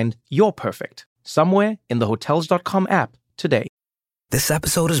and find your perfect somewhere in the Hotels.com app today. This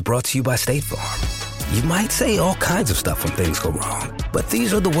episode is brought to you by State Farm. You might say all kinds of stuff when things go wrong, but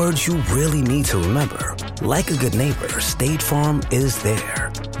these are the words you really need to remember. Like a good neighbor, State Farm is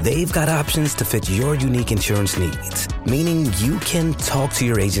there. They've got options to fit your unique insurance needs, meaning you can talk to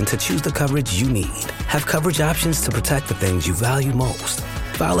your agent to choose the coverage you need, have coverage options to protect the things you value most,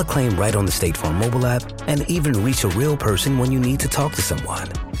 file a claim right on the State Farm mobile app, and even reach a real person when you need to talk to someone.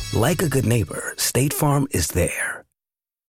 Like a good neighbor, State Farm is there.